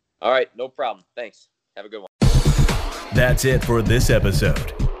 man. All right, no problem. Thanks. Have a good one. That's it for this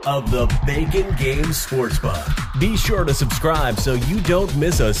episode of the Bacon Game Sportsbook. Be sure to subscribe so you don't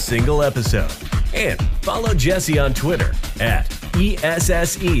miss a single episode. And follow Jesse on Twitter at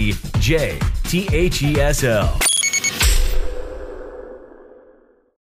ESSEJTHESL.